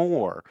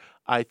more,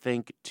 I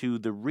think, to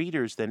the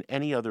readers than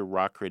any other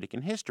rock critic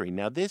in history.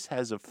 Now, this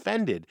has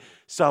offended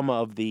some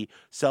of the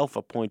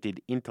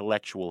self-appointed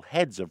intellectual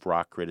heads of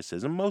rock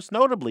criticism, most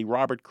notably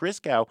Robert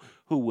Christgau,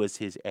 who was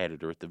his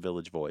editor at the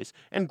Village Voice,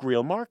 and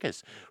Greil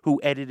Marcus, who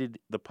edited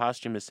the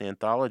posthumous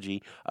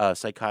anthology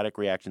Psychotic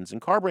Reactions and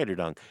Carburetor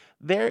Dung.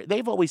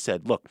 They've always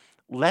said, look,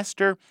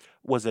 Lester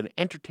was an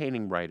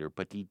entertaining writer,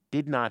 but he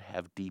did not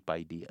have deep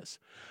ideas.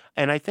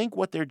 And I think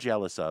what they're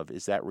jealous of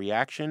is that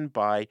reaction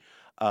by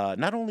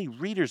not only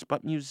readers,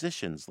 but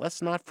musicians.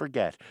 Let's not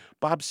forget,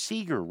 Bob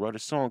Seger wrote a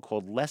song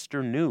called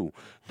Lester Knew.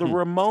 The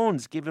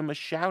Ramones give him a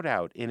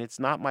shout-out in It's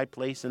Not My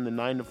Place in the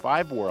 9 to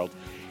 5 World.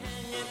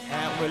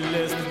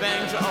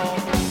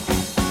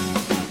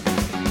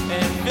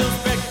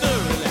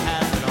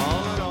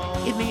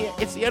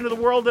 It's the end of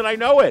the world, and I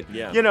know it.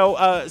 Yeah.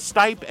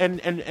 Stipe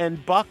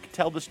and Buck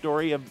tell the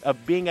story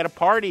of being at a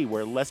party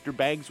where Lester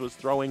Bangs was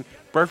throwing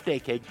birthday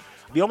cake.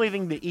 The only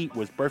thing to eat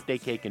was birthday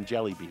cake and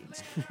jelly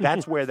beans.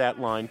 That's where that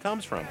line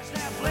comes from.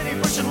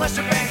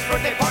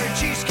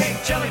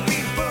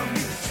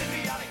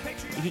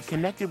 He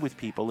connected with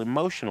people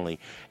emotionally,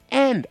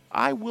 and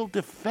I will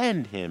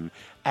defend him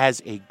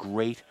as a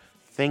great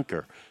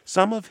thinker.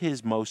 Some of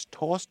his most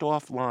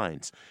tossed-off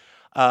lines,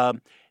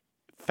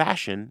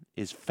 fashion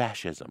is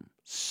fascism.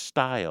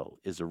 Style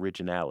is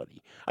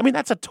originality. I mean,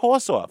 that's a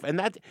toss-off. And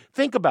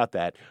think about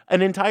that.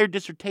 An entire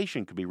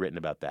dissertation could be written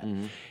about that.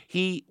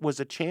 He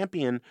was a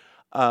champion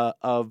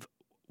of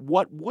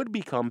what would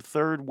become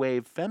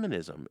third-wave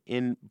feminism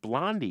in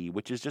Blondie,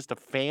 which is just a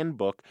fan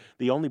book,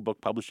 the only book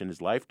published in his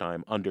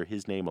lifetime under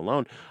his name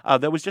alone.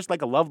 That was just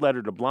like a love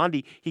letter to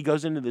Blondie. He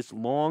goes into this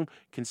long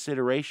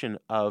consideration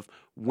of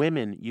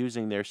women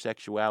using their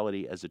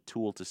sexuality as a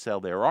tool to sell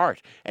their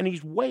art. And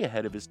he's way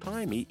ahead of his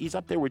time. He's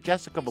up there with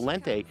Jessica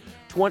Valente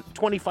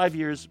 25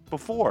 years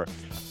before.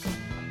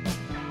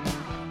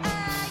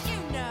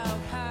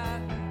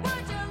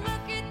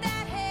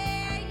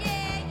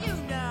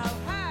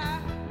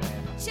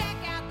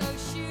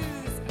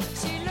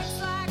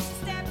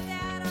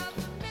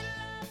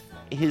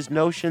 His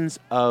notions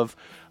of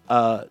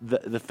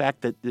the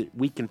fact that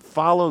we can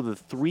follow the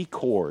three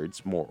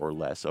chords, more or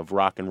less, of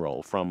rock and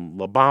roll, from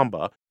La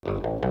Bamba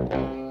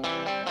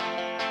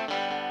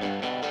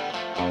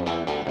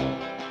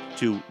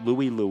to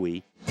Louie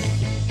Louie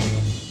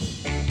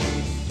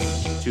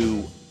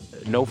to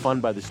No Fun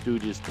by the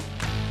Stooges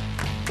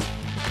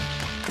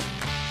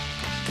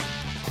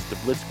to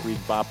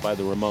Blitzkrieg Bop by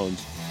the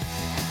Ramones.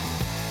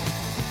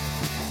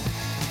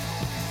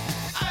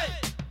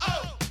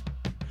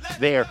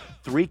 There,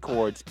 three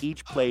chords,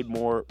 each played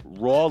more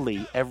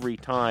rawly every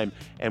time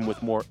and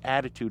with more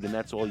attitude, and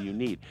that's all you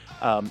need.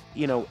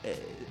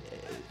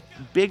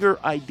 Bigger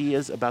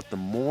ideas about the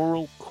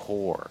moral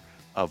core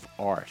of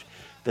art,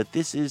 that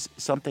this is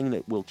something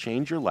that will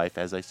change your life.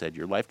 As I said,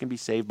 your life can be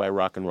saved by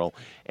rock and roll,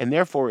 and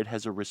therefore it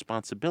has a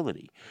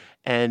responsibility.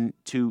 And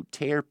to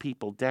tear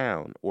people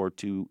down or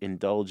to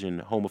indulge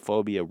in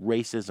homophobia,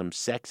 racism,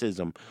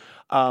 sexism,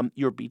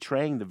 you're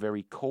betraying the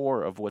very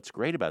core of what's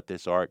great about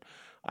this art.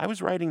 I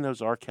was writing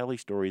those R. Kelly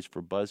stories for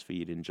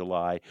BuzzFeed in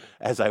July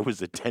as I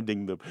was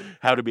attending the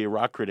How to Be a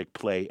Rock Critic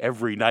play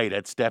every night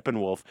at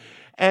Steppenwolf.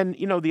 And,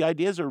 the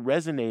ideas are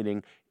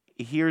resonating.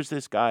 Here's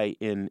this guy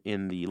in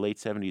the late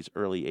 70s,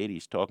 early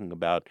 80s talking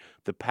about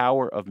the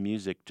power of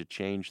music to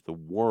change the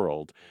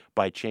world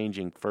by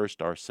changing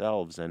first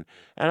ourselves. And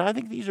I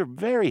think these are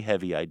very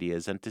heavy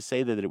ideas. And to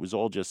say that it was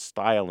all just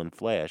style and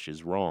flash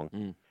is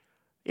wrong.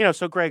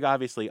 So Greg,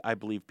 obviously, I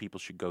believe people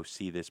should go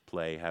see this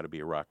play, How to Be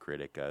a Rock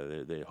Critic.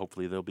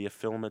 Hopefully there'll be a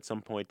film at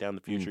some point down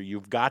the future.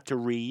 You've got to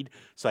read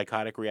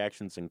Psychotic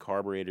Reactions and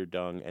Carburetor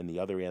Dung and the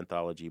other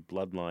anthology,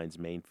 Bloodlines,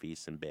 Main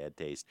Feasts, and Bad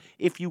Taste,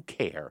 if you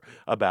care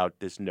about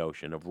this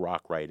notion of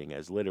rock writing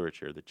as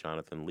literature that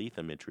Jonathan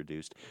Lethem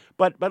introduced.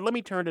 But let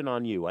me turn it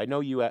on you. I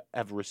know you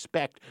have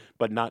respect,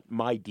 but not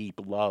my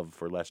deep love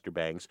for Lester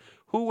Bangs.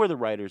 Who were the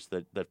writers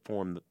that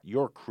formed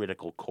your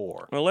critical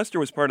core? Well, Lester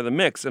was part of the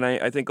mix, and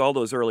I think all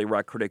those early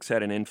rock critics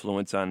had an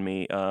influence on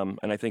me, and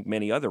I think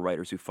many other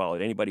writers who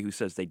followed. Anybody who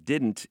says they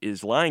didn't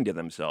is lying to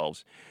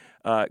themselves.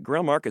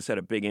 Grail Marcus had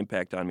a big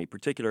impact on me,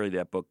 particularly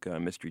that book,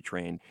 Mystery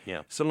Train.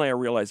 Yeah. Suddenly I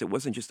realized it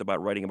wasn't just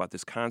about writing about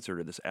this concert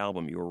or this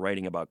album. You were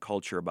writing about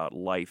culture, about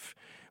life,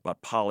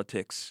 about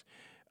politics.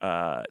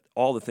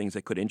 All the things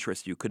that could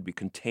interest you could be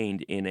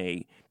contained in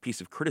a piece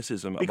of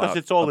criticism Because about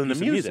it's all a in the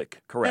piece of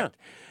music. Correct.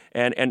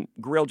 And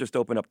Grail just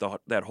opened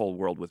up that whole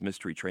world with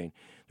Mystery Train.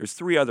 There's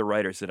three other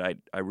writers that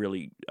I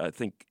really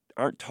think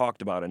aren't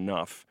talked about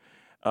enough.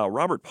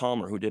 Robert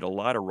Palmer, who did a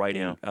lot of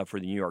writing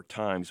for the New York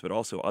Times, but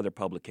also other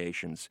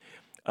publications.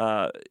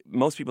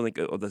 Most people think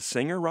of the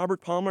singer Robert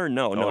Palmer.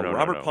 No.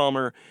 Robert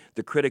Palmer,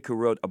 the critic who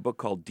wrote a book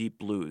called Deep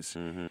Blues.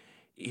 Mm-hmm.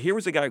 Here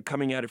was a guy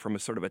coming at it from a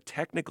sort of a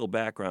technical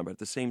background, but at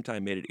the same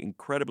time made it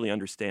incredibly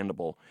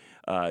understandable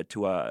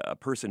to a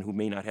person who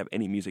may not have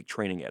any music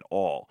training at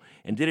all,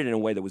 and did it in a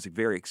way that was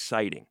very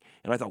exciting.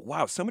 And I thought,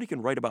 wow, somebody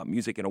can write about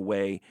music in a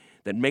way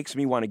that makes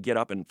me want to get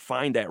up and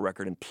find that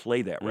record and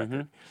play that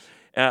record.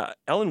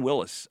 Ellen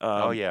Willis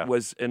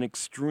was an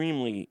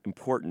extremely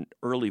important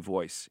early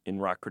voice in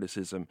rock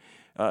criticism,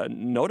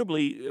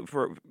 notably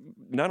for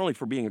not only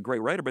for being a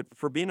great writer, but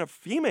for being a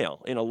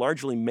female in a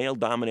largely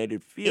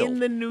male-dominated field. In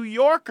the New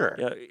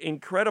Yorker.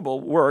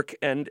 Incredible work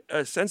and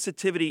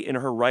sensitivity in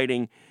her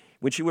writing.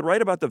 When she would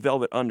write about the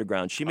Velvet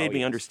Underground, she made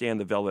me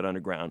understand the Velvet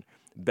Underground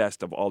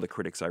best of all the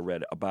critics I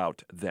read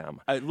about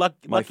them.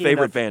 My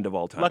favorite band of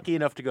all time. Lucky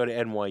enough to go to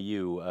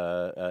NYU,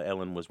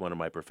 Ellen was one of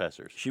my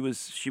professors. She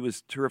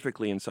was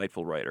terrifically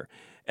insightful writer.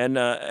 And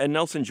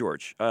Nelson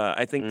George.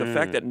 I think the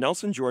fact that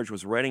Nelson George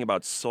was writing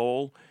about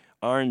soul,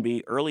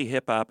 R&B, early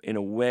hip-hop in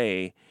a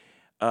way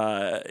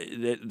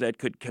that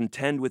could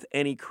contend with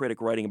any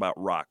critic writing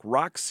about rock.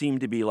 Rock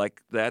seemed to be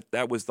like that.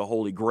 That was the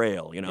holy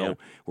grail, you know. Yeah.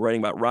 Writing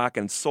about rock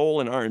and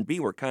soul and R&B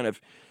were kind of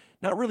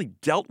not really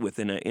dealt with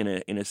in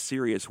a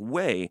serious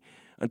way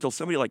until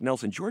somebody like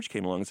Nelson George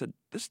came along and said,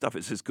 this stuff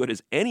is as good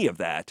as any of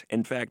that,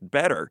 in fact,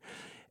 better.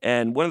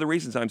 And one of the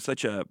reasons I'm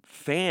such a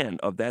fan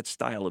of that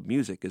style of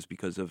music is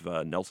because of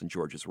Nelson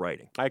George's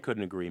writing. I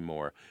couldn't agree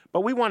more.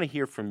 But we want to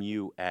hear from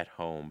you at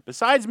home.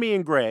 Besides me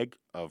and Greg,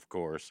 of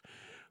course,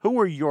 who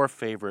were your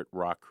favorite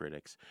rock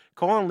critics?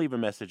 Call and leave a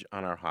message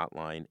on our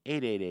hotline,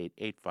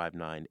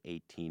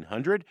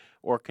 888-859-1800,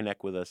 or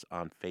connect with us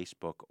on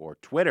Facebook or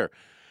Twitter.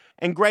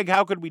 And Greg,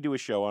 how could we do a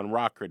show on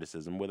rock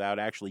criticism without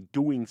actually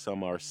doing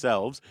some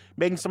ourselves,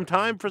 making some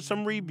time for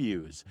some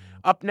reviews?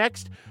 Up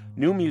next,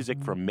 new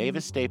music from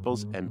Mavis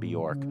Staples and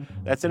Björk.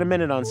 That's in a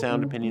minute on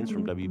Sound Opinions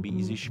from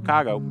WBEZ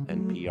Chicago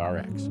and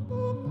PRX.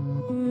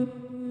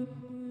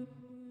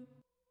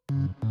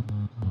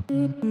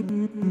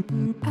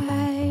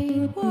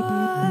 I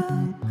walk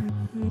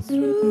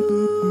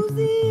through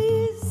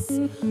this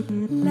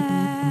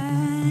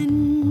land.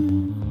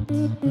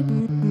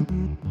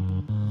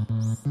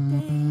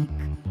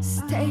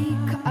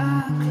 Stake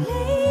a claim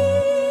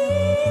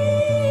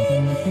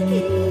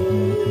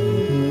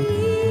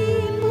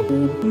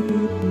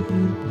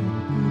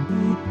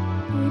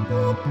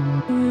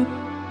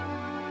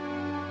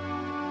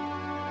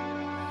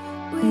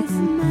with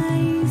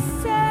my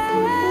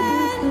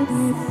sense,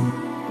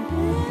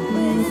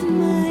 with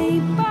my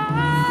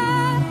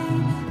body,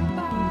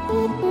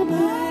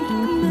 mark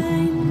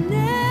my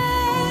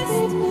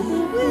nest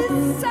with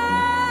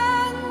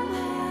song,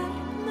 mark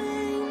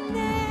my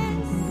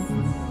nest,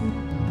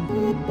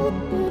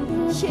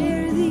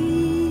 share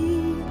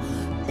the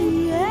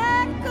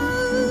echo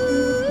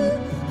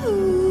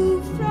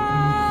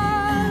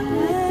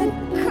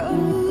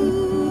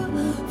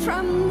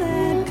from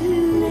that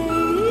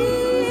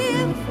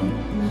cliff.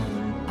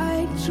 I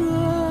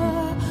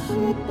draw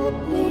a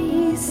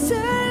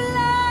laser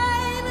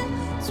line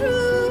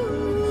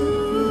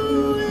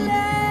through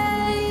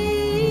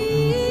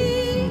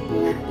lake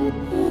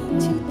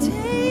to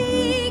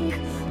take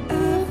a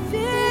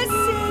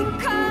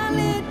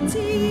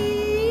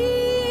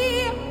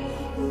physicality.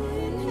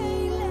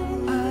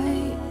 I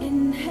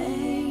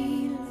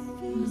inhale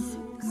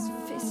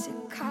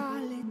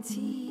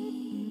physicality.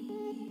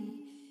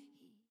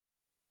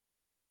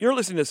 You're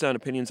listening to Sound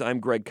Opinions. I'm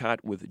Greg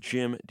Kot with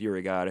Jim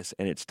DeRogatis,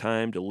 and it's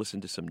time to listen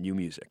to some new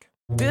music.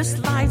 This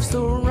life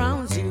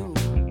surrounds you.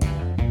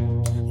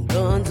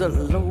 Guns are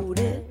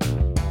loaded.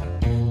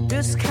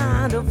 This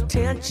kind of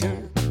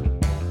tension,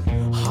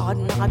 hard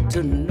not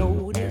to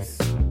notice.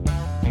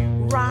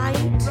 Right.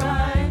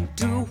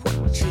 Do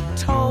what you're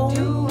told.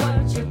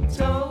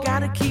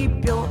 Gotta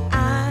keep your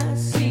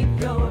eyes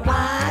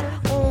wide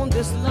on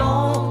this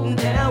long,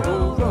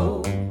 narrow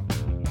road.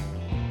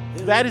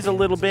 That is a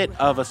little bit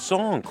of a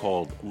song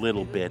called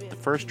Little Bit, the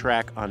first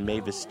track on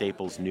Mavis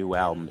Staples' new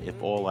album,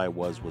 If All I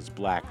Was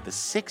Black, the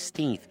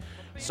 16th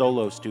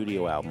solo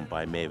studio album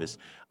by Mavis.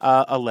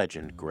 A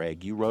legend,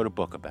 Greg. You wrote a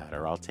book about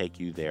her. I'll take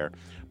you there.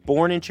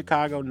 Born in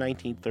Chicago,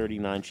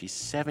 1939. She's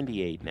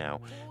 78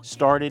 now.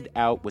 Started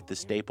out with the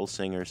Staple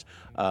Singers.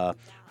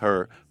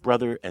 Her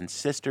brother and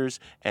sisters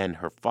and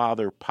her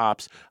father,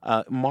 Pops,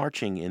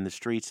 marching in the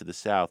streets of the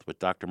South with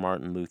Dr.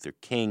 Martin Luther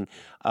King,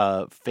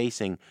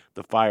 facing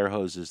the fire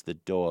hoses, the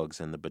dogs,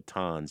 and the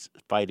batons,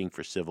 fighting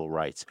for civil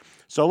rights.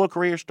 Solo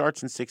career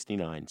starts in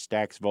 69.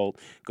 Stax Volt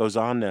goes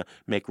on to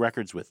make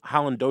records with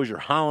Holland Dozier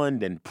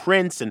Holland and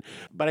Prince,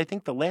 but I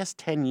think the last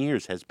 10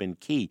 years has been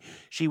key.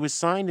 She was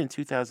signed in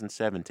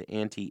 2007 to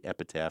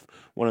Anti-Epitaph,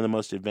 one of the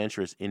most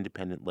adventurous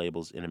independent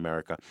labels in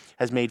America.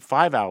 Has made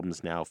 5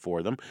 albums now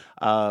for them,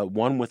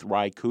 one with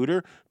Ry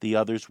Cooder, the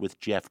others with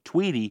Jeff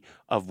Tweedy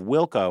of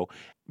Wilco.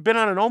 Been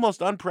on an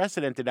almost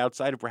unprecedented,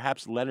 outside of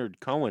perhaps Leonard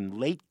Cohen,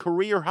 late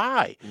career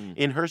high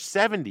in her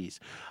 70s.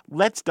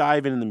 Let's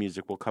dive into the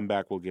music. We'll come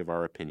back. We'll give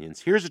our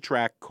opinions. Here's a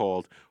track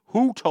called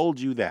Who Told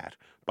You That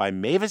by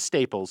Mavis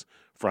Staples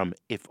from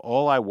If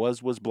All I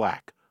Was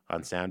Black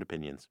on Sound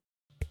Opinions.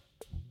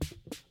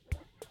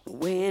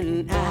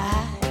 When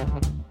I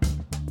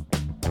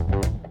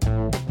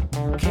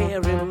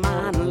carry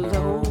my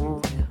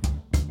load,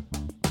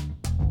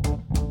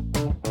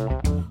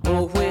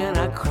 or when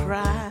I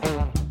cry,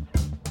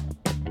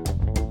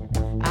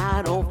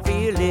 I don't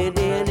feel it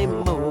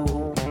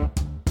anymore.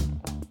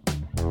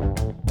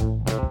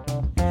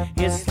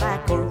 It's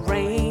like a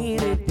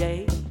rainy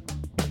day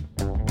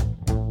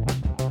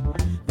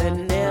that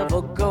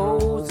never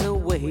goes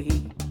away.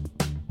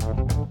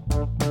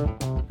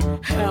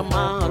 Am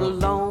I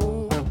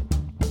alone?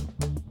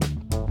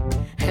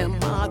 Am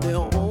I the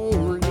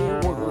only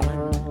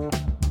one?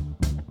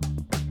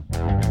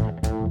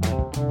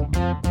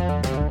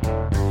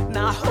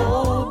 Now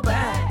hold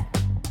back,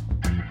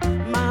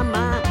 my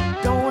mind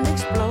don't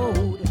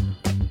explode.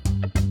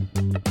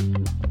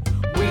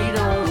 We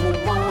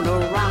don't wanna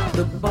rock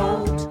the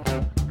boat.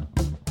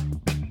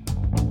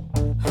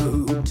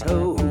 Who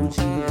told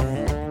you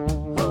that?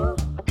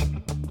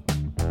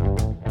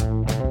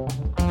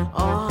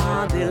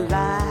 Are they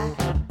lie?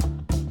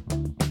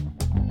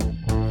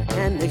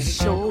 And they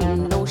show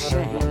no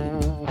shame.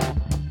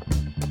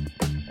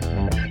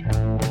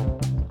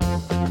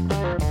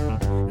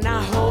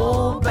 Now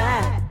hold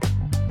back,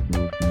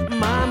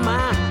 my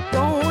mind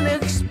don't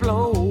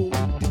explode.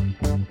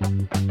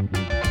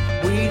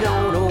 We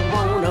don't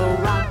wanna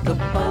rock the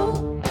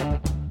boat.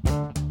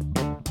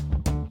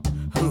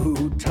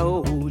 Who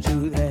told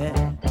you that?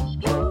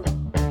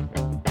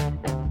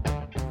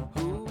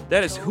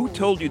 That is Who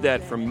Told You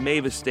That from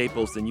Mavis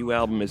Staples. The new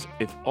album is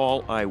If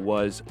All I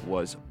Was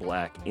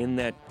Black. In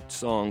that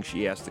song,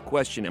 she asked the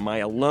question, am I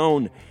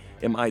alone?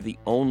 Am I the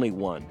only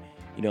one?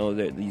 You know,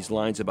 these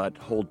lines about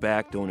hold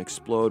back, don't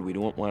explode, we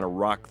don't want to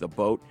rock the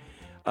boat.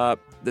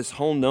 This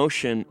whole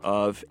notion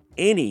of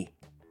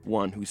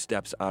anyone who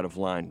steps out of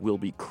line will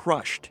be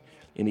crushed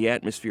in the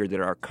atmosphere that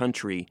our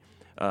country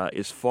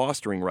is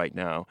fostering right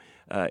now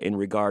in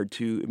regard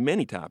to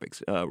many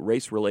topics,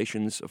 race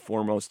relations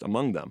foremost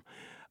among them.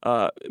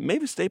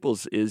 Mavis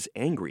Staples is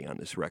angry on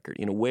this record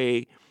in a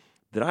way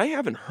that I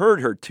haven't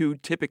heard her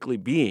typically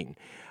being.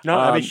 No,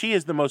 I mean, she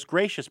is the most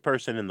gracious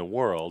person in the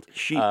world,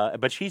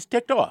 but she's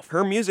ticked off.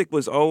 Her music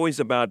was always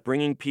about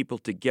bringing people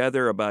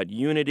together, about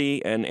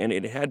unity, and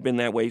it had been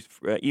that way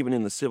even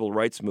in the civil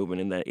rights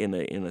movement, in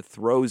the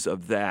throes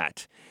of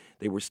that.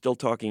 They were still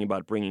talking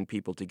about bringing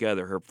people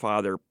together. Her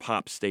father,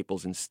 Pop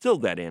Staples,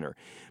 instilled that in her.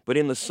 But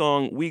in the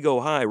song We Go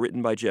High,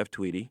 written by Jeff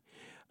Tweedy,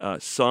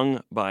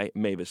 sung by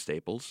Mavis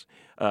Staples,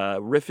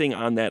 riffing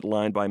on that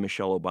line by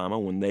Michelle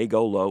Obama, when they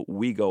go low,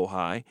 we go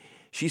high,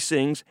 she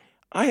sings,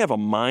 I have a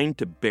mind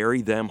to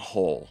bury them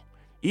whole.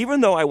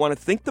 Even though I want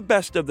to think the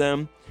best of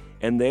them,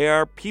 and they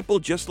are people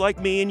just like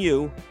me and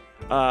you,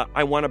 I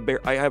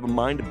have a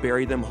mind to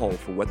bury them whole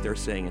for what they're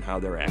saying and how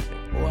they're acting.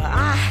 Well,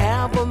 I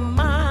have a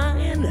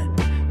mind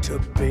to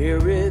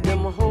bury them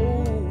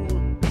whole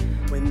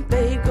when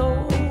they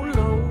go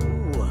low.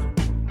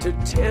 To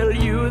tell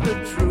you the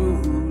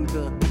truth,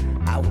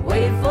 I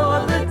wait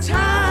for the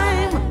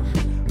time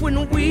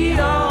when we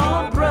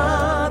are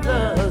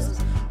brothers,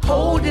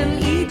 holding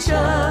each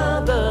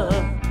other,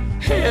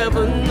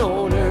 heaven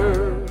on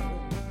earth.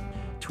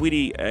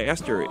 Tweedy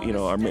asked her,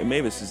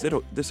 Mavis, is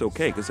this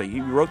okay? Because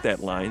he wrote that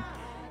line.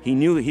 He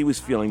knew that he was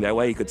feeling that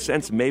way. He could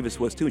sense Mavis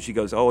was too. And she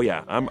goes, oh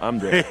yeah, I'm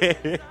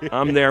there.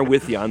 I'm there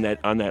with you on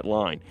that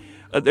line.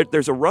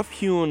 There's a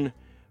rough-hewn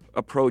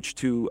approach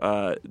to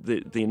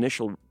the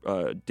initial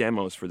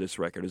demos for this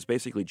record. It's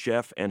basically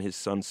Jeff and his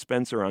son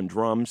Spencer on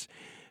drums,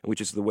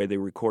 which is the way they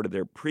recorded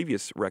their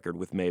previous record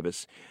with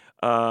Mavis.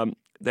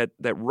 That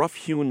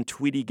rough-hewn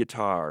Tweedy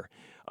guitar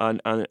on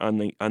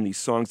these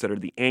songs that are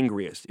the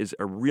angriest is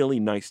a really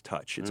nice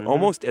touch. It's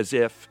almost as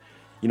if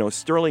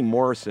Sterling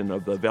Morrison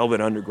of the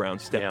Velvet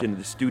Underground stepped into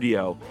the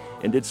studio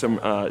and did some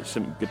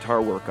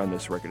guitar work on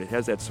this record. It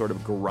has that sort of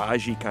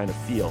garagey kind of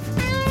feel.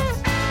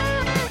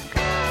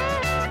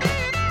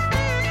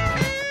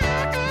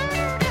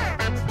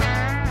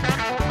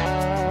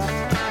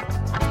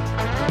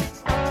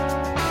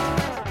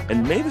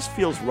 And Mavis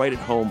feels right at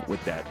home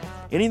with that.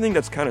 anything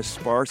that's kind of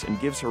sparse and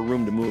gives her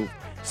room to move.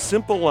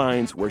 Simple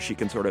lines where she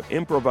can sort of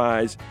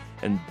improvise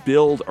and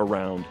build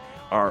around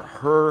are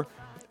her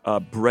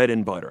bread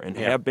and butter, and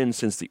have been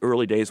since the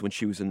early days when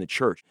she was in the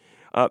church.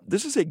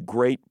 This is a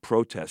great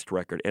protest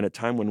record in a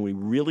time when we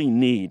really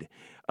need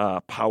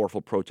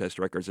powerful protest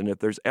records. And if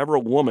there's ever a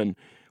woman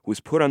who's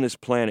put on this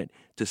planet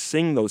to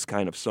sing those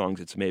kind of songs,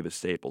 it's Mavis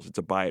Staples. It's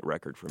a buy-it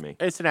record for me.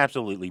 It's an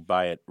absolutely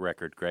buy-it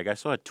record, Greg. I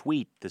saw a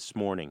tweet this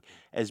morning.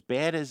 As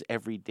bad as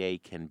every day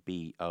can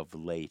be of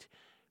late,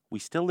 we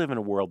still live in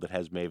a world that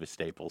has Mavis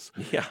Staples.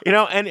 Yeah. You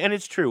know, and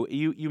it's true.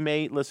 You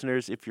may,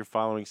 listeners, if you're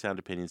following Sound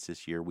Opinions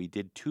this year, we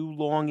did 2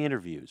 long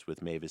interviews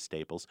with Mavis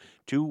Staples,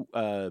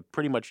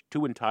 pretty much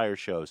 2 entire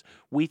shows.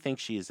 We think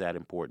she is that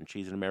important.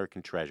 She's an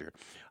American treasure.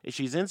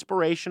 She's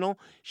inspirational.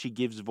 She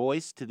gives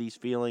voice to these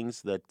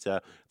feelings that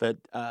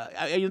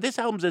this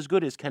album's as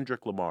good as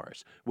Kendrick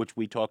Lamar's, which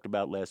we talked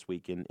about last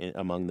week in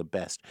among the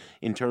best,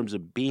 in terms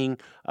of being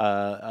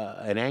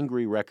an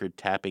angry record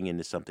tapping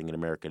into something in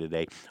America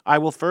today. I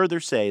will further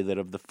say that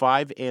of the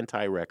 5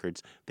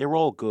 anti-records, they're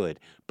all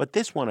good. But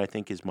this one, I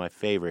think, is my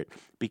favorite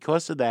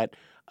because of that.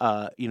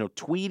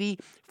 Tweety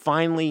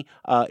finally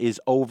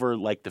is over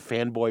like the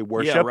fanboy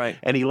worship, Yeah, right.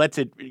 and he lets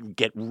it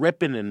get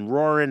ripping and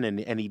roaring,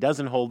 and he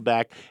doesn't hold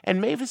back.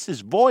 And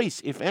Mavis's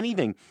voice, if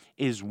anything,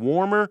 is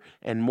warmer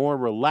and more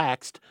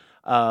relaxed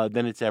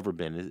than it's ever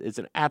been. It's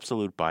an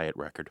absolute buy-it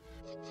record.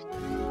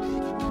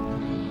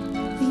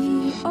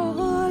 We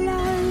all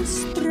are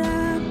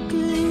struggling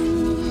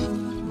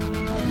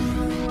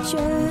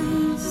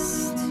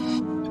just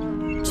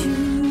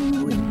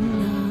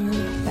doing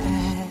our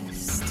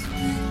best.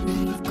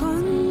 We've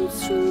gone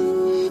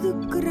through the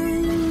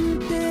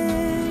grind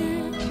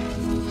there,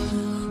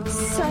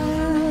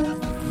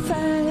 suffered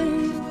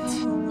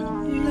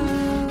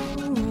low.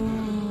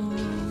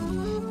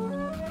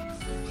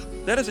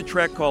 That is a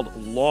track called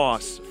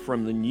Loss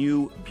from the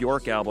new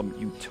Björk album,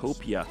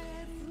 Utopia.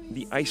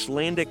 The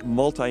Icelandic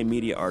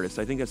multimedia artist,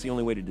 I think that's the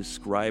only way to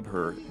describe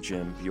her,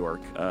 Jim,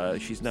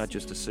 Björk. She's not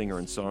just a singer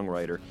and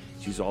songwriter.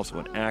 She's also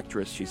an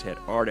actress. She's had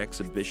art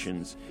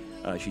exhibitions.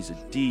 She's a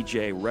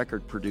DJ,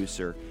 record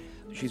producer.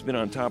 She's been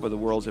on top of the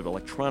worlds of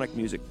electronic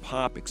music,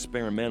 pop,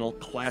 experimental,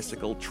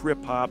 classical,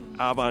 trip-hop,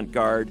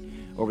 avant-garde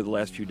over the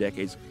last few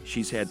decades.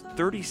 She's had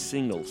 30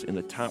 singles in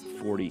the top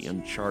 40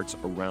 in charts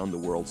around the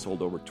world,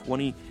 sold over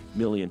 20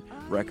 million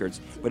records,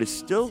 but is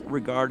still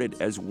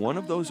regarded as one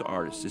of those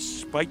artists,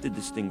 despite the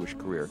distinguished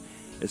career,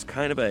 as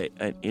kind of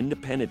an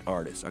independent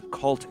artist, a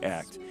cult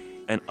act,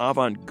 an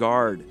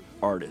avant-garde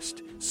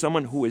artist,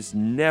 someone who has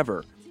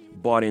never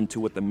bought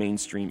into what the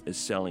mainstream is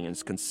selling and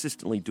is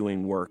consistently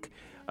doing work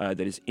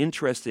that is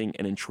interesting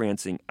and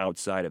entrancing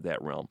outside of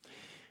that realm.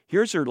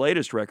 Here's her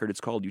latest record.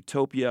 It's called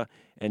Utopia,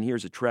 and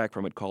here's a track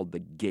from it called The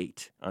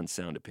Gate on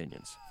Sound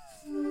Opinions.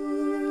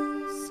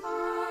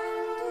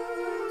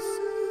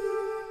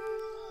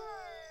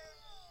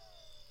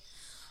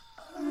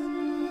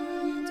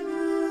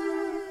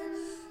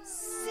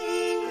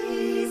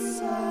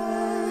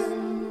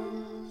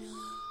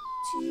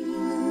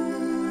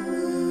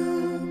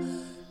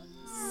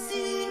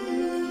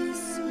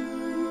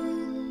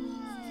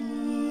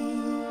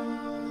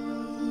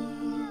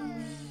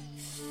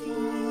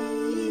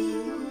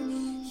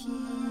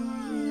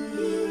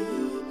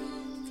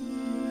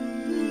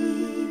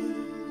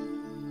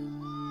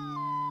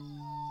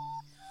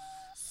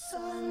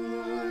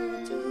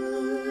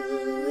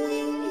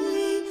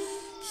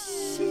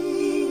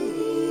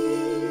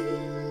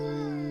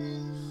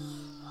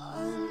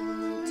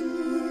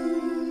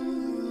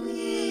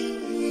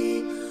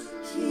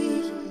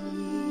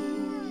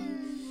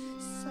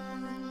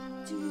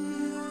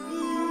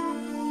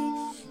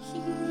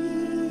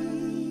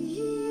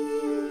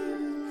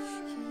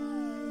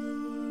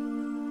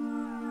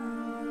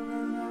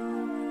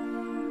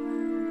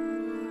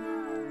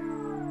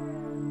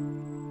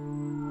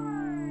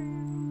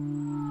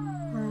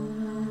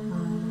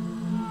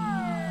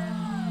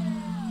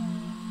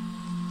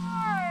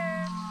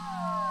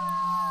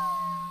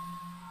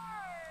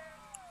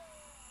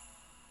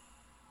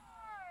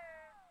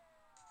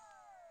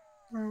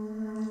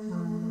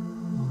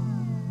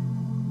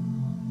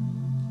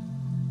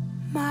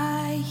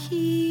 My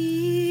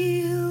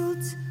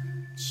healed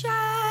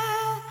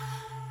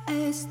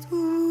chest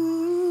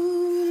wound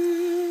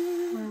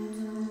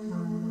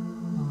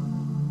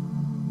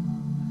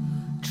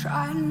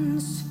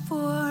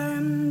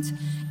transformed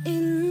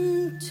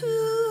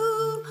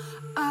into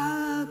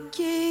a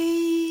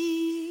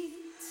gate.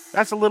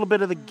 That's a little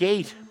bit of The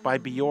Gate by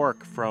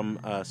Björk from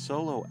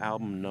solo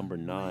album number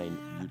 9,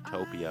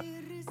 Utopia.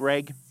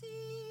 Greg,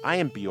 I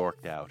am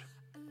Björked out.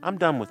 I'm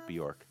done with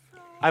Björk.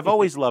 I've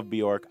always loved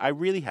Björk. I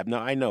really have. No,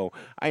 I know.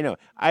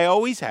 I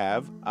always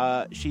have.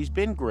 She's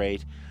been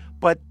great.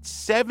 But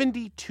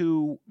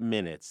 72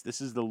 minutes,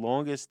 this is the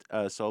longest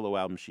solo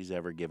album she's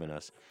ever given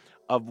us,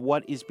 of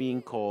what is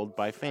being called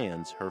by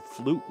fans her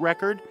flute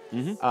record.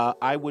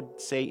 I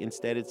would say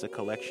instead it's a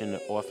collection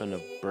often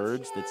of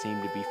birds that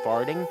seem to be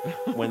farting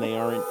when they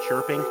aren't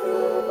chirping.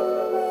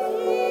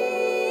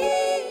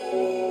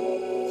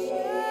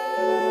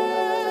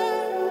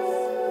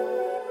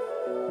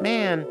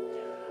 man,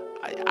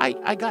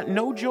 I got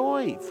no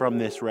joy from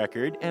this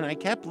record, and I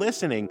kept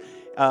listening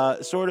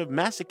sort of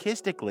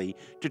masochistically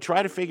to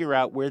try to figure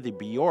out where the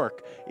Björk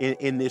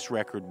in this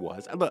record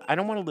was. Look, I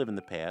don't want to live in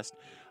the past.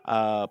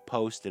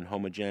 Post and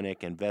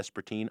Homogenic and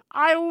Vespertine.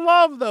 I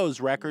love those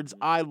records.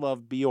 I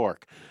love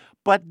Björk.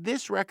 But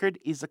this record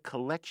is a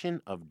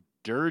collection of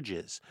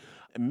dirges.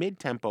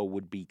 Mid-tempo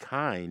would be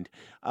kind.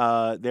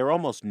 They're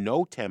almost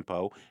no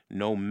tempo,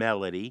 no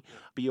melody.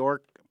 Björk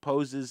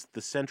poses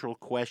the central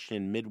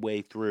question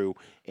midway through,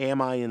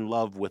 am I in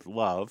love with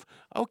love?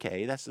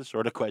 Okay, that's the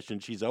sort of question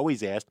she's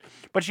always asked,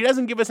 but she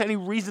doesn't give us any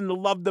reason to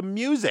love the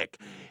music.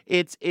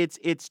 It's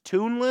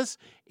tuneless,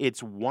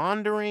 it's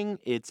wandering,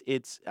 it's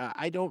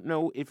I don't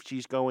know if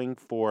she's going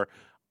for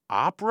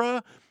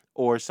opera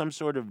or some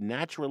sort of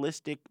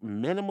naturalistic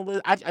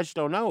minimalist. I just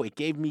don't know. It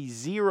gave me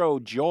zero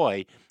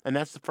joy, and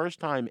that's the first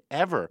time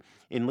ever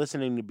in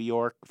listening to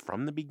Björk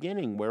from the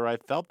beginning where I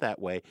felt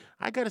that way.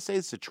 I got to say,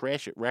 it's a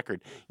trash it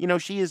record. You know,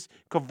 she is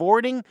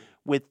cavorting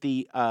with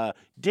the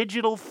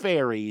digital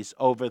fairies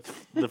over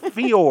the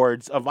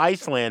fjords of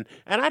Iceland,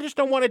 and I just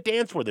don't want to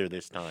dance with her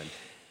this time.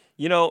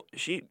 You know,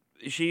 she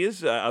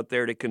is out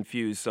there to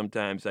confuse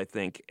sometimes, I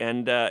think,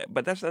 and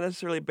but that's not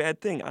necessarily a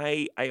bad thing.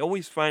 I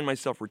always find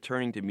myself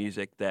returning to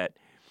music that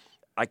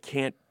I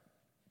can't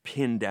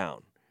pin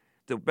down.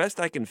 The best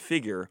I can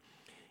figure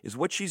is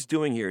what she's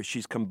doing here.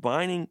 She's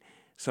combining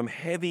some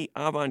heavy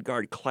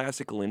avant-garde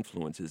classical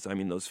influences. I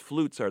mean, those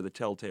flutes are the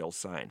telltale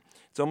sign.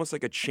 It's almost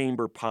like a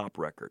chamber pop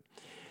record.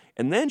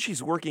 And then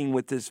she's working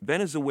with this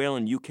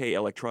Venezuelan UK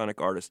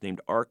electronic artist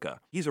named Arca.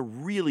 He's a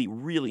really,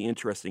 really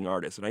interesting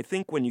artist. And I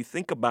think when you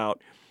think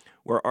about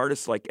where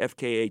artists like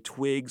FKA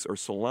Twigs or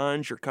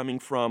Solange are coming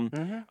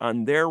from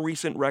on their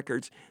recent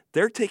records,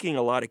 they're taking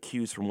a lot of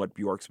cues from what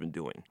Björk's been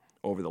doing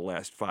over the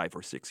last 5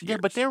 or 6 years. Yeah,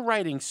 but they're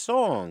writing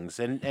songs,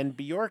 and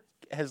Björk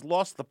has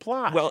lost the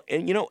plot. Well,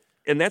 and you know,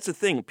 and that's the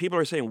thing. People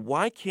are saying,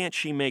 why can't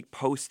she make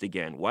Post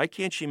again? Why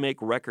can't she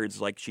make records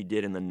like she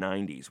did in the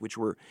 90s, which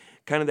were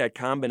kind of that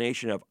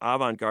combination of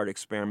avant-garde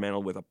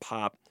experimental with a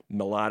pop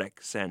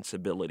melodic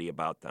sensibility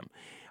about them?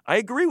 I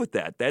agree with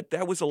that.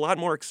 That was a lot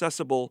more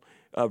accessible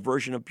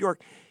version of Björk.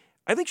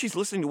 I think she's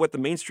listening to what the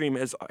mainstream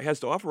has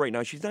to offer right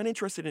now. She's not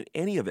interested in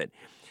any of it.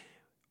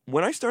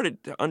 When I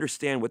started to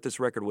understand what this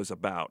record was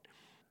about,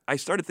 I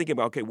started thinking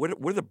about, okay,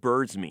 what do the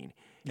birds mean?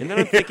 And then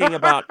I'm thinking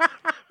about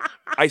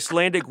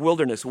Icelandic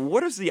wilderness.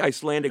 What does the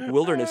Icelandic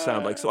wilderness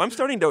sound like? So I'm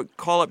starting to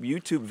call up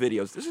YouTube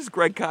videos. This is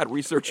Greg Cott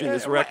researching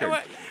this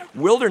record.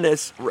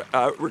 Wilderness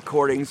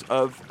recordings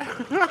of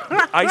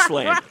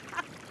Iceland.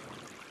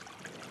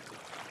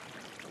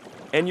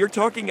 And you're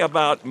talking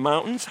about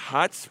mountains,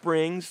 hot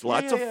springs,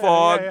 lots of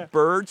fog,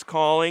 birds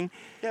calling.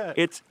 Yeah.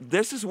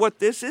 This is what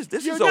this is.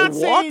 This You're is a not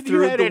walk saying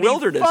through you had the any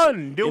wilderness.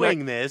 Fun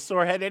doing this,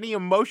 or had any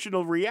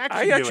emotional reaction.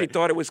 I actually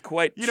thought it was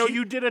quite. You know,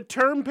 you did a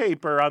term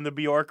paper on the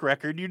Björk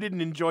record. You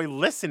didn't enjoy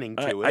listening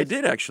to it. I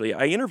did actually.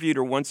 I interviewed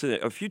her once,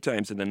 a few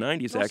times in the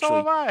 90s, Well, actually. so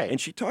have I.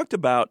 And she talked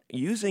about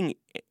using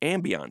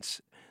ambience,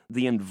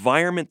 the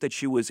environment that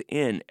she was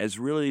in, as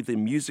really the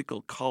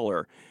musical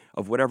color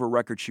of whatever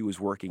record she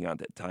was working on at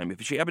that time.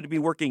 If she happened to be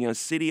working in a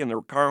city and there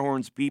were car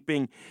horns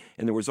beeping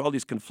and there was all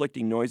these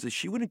conflicting noises,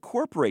 she would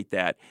incorporate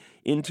that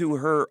into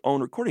her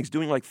own recordings,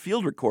 doing like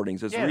field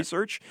recordings as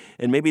research,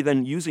 and maybe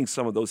then using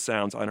some of those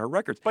sounds on her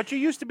records. But you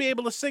used to be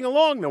able to sing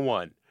along to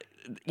one.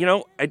 You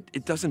know,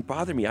 it doesn't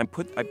bother me. I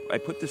put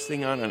this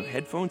thing on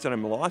headphones and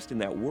I'm lost in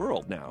that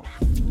world now.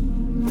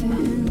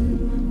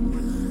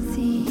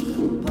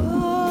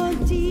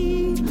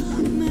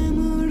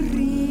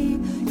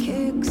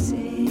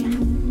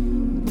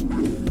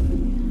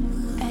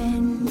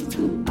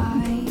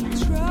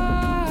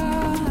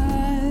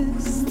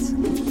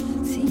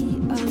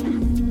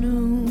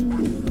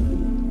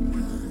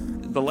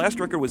 The last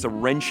record was a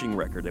wrenching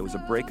record. It was a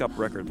breakup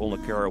record.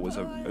 Volnakara was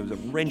a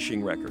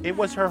wrenching record. It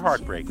was her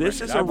heartbreak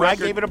This record. is a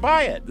record. I gave it a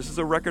buy it. This is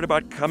a record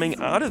about coming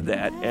out of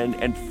that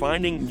and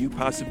finding new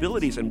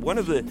possibilities. And one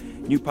of the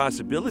new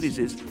possibilities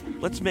is,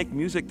 let's make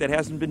music that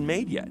hasn't been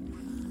made yet.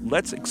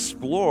 Let's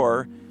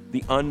explore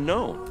the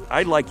unknown.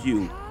 I, like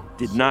you,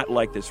 did not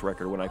like this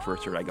record when I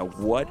first heard it. I go,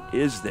 what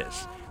is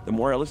this? The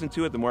more I listened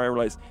to it, the more I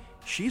realized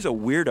she's a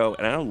weirdo,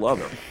 and I don't love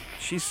her.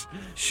 She's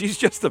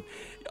just a...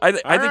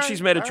 I think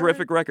she's made a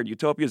terrific record.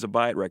 Utopia's a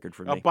buy-it record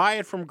for me. A buy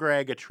it from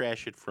Greg, a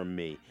trash it from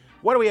me.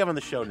 What do we have on the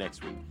show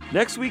next week?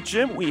 Next week,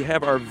 Jim, we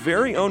have our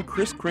very own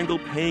Chris Kringle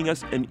paying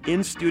us an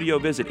in-studio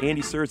visit.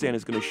 Andy Surzan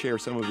is going to share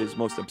some of his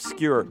most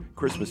obscure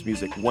Christmas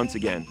music once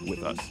again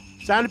with us.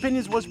 Sound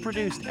Opinions was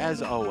produced,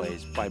 as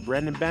always, by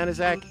Brendan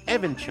Banaszak,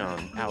 Evan Chung,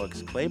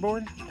 Alex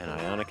Claiborne, and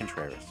Ayana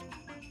Contreras.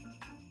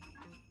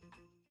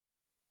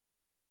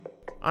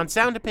 On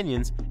Sound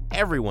Opinions,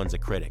 everyone's a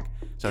critic.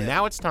 So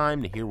now it's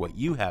time to hear what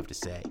you have to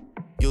say.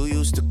 You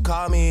used to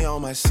call me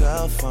on my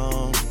cell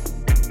phone,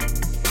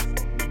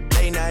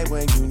 late night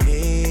when you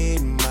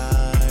need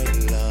my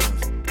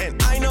love.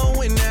 And I know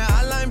when that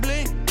hotline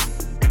blink.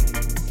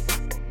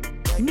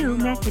 New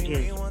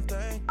messages.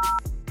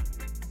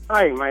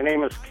 Hi, my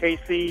name is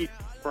Casey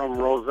from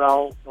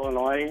Roselle,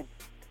 Illinois.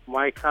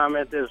 My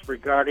comment is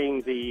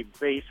regarding the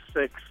Bass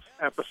 6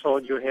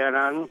 episode you had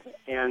on,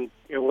 and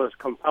it was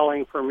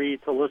compelling for me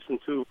to listen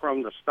to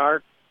from the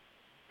start.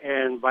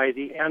 And by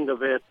the end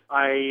of it,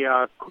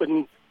 I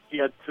couldn't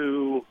get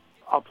to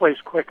a place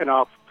quick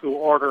enough to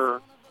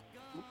order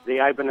the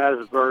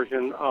Ibanez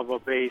version of a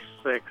Bass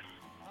 6,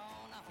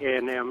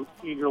 and am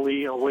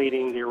eagerly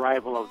awaiting the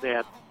arrival of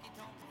that.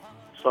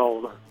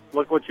 So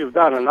look what you've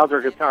done, another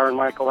guitar in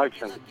my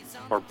collection,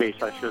 or bass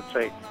I should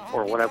say,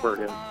 or whatever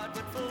it is.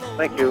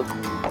 Thank you.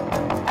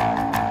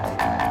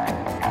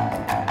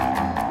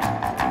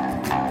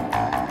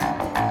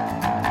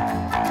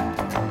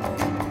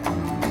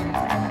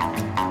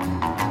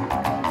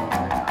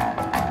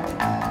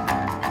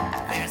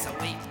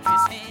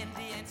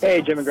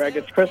 Hey, Jim and Greg,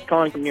 it's Chris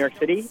calling from New York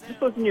City.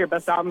 Just listened to your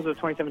Best Albums of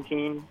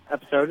 2017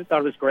 episode. I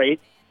thought it was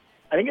great.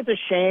 I think it's a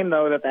shame,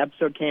 though, that the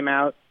episode came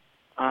out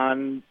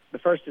on the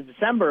 1st of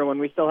December when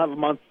we still have a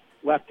month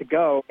left to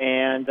go.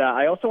 And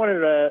I also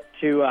wanted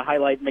to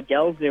highlight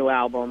Miguel's new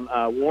album,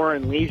 War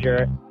and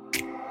Leisure.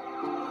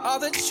 All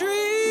the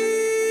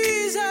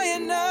trees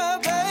hanging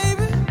up,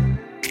 baby.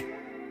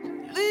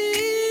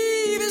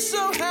 Leave it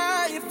so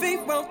high your feet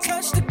won't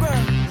touch the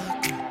ground.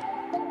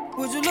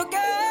 Would you look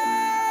up?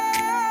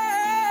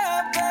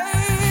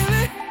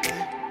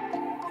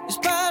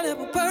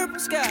 Purple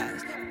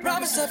skies,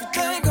 promise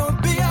everything gonna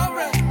be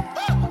alright.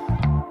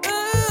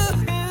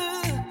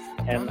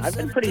 And I've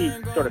been pretty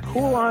sort of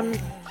cool on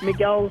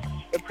Miguel's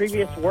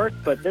previous work,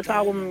 but this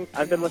album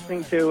I've been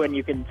listening to, and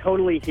you can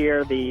totally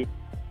hear the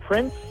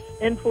Prince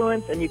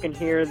influence, and you can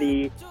hear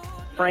the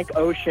Frank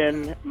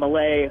Ocean,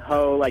 Malay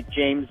Ho, like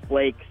James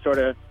Blake sort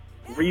of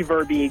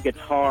reverby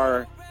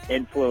guitar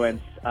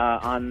influence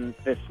on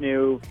this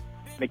new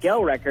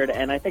Miguel record,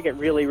 and I think it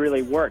really,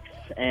 really works.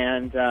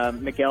 And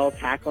Miguel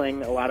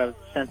tackling a lot of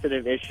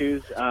sensitive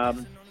issues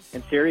and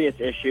serious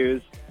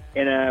issues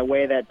in a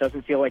way that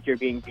doesn't feel like you're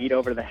being beat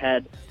over the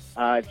head.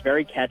 It's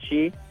very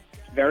catchy.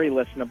 It's very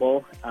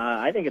listenable.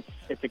 I think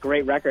it's a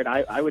great record.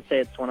 I would say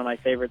it's one of my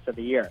favorites of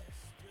the year.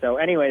 So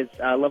anyways,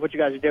 I love what you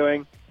guys are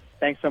doing.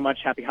 Thanks so much.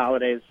 Happy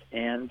holidays,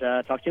 and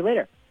talk to you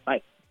later.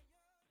 Bye.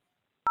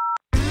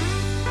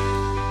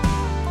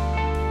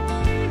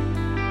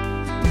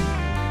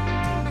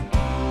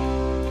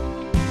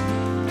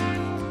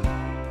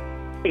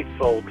 Hey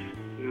folks,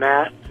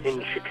 Matt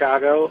in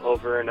Chicago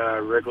over in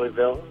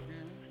Wrigleyville.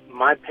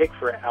 My pick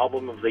for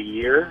Album of the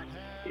Year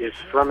is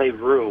From a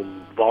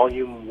Room,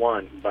 Volume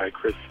 1 by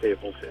Chris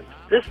Stapleton.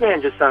 This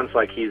man just sounds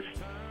like he's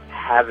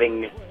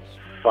having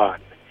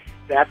fun.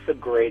 That's the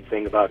great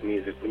thing about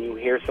music. When you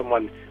hear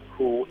someone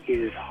who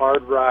is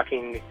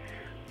hard-rocking,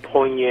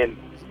 poignant,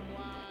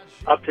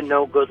 up to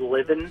no good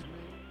living,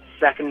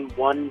 second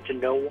one to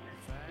no one,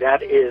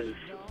 that is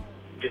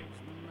just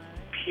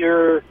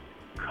pure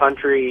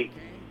country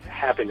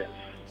happiness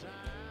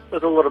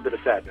with a little bit of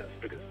sadness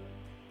because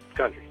it's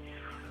country.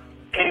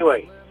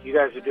 Anyway, you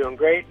guys are doing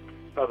great.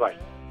 Bye-bye.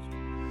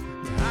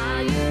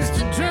 I used to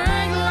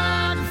drink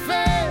like a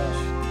fish,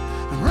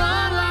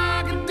 run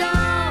like a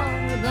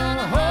dog, done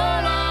a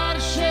whole lot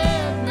of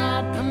shit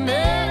not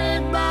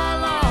permitted by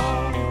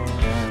law.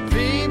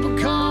 People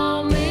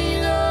call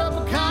me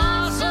the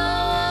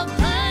Picasso of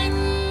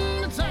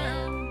painting the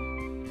town.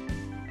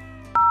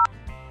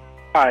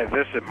 Hi,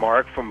 this is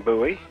Mark from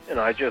Bowie, and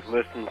I just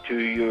listened to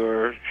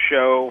your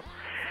show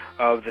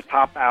of the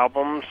top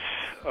albums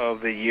of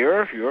the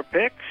year, your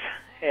picks,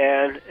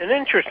 and an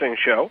interesting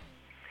show.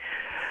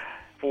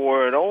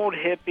 For an old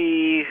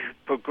hippie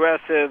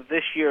progressive,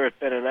 this year has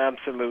been an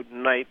absolute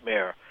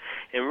nightmare.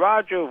 And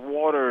Roger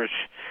Waters'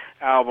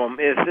 album,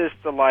 Is This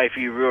the Life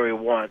You Really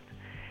Want?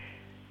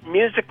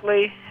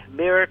 Musically,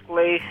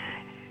 lyrically,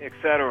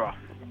 etc.,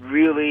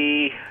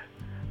 really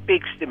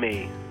speaks to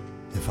me.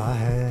 If I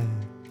had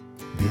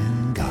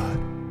been God,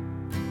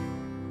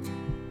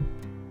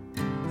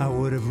 I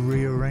would have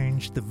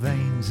rearranged the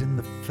veins in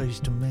the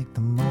face to make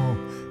them more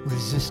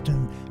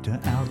resistant to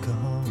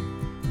alcohol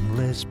and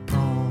less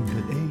prone to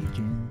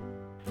aging.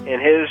 In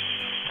his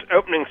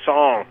opening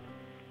song,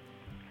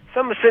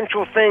 some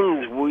essential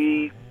things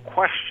we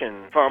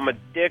question, from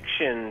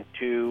addiction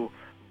to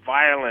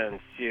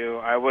violence to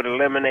I would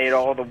eliminate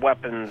all the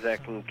weapons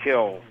that can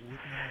kill.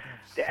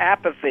 The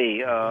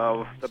apathy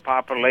of the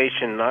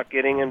population not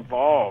getting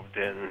involved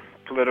in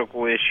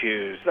political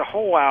issues. The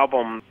whole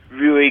album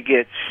really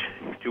gets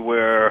to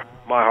where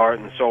my heart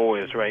and soul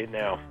is right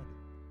now.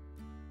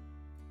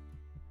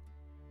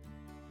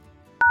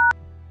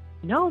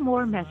 No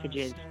more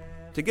messages.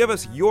 To give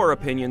us your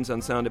opinions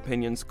on Sound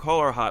Opinions, call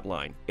our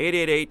hotline,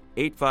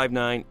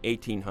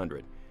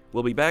 888-859-1800.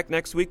 We'll be back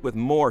next week with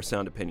more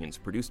Sound Opinions,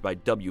 produced by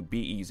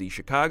WBEZ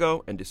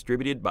Chicago and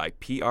distributed by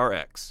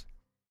PRX.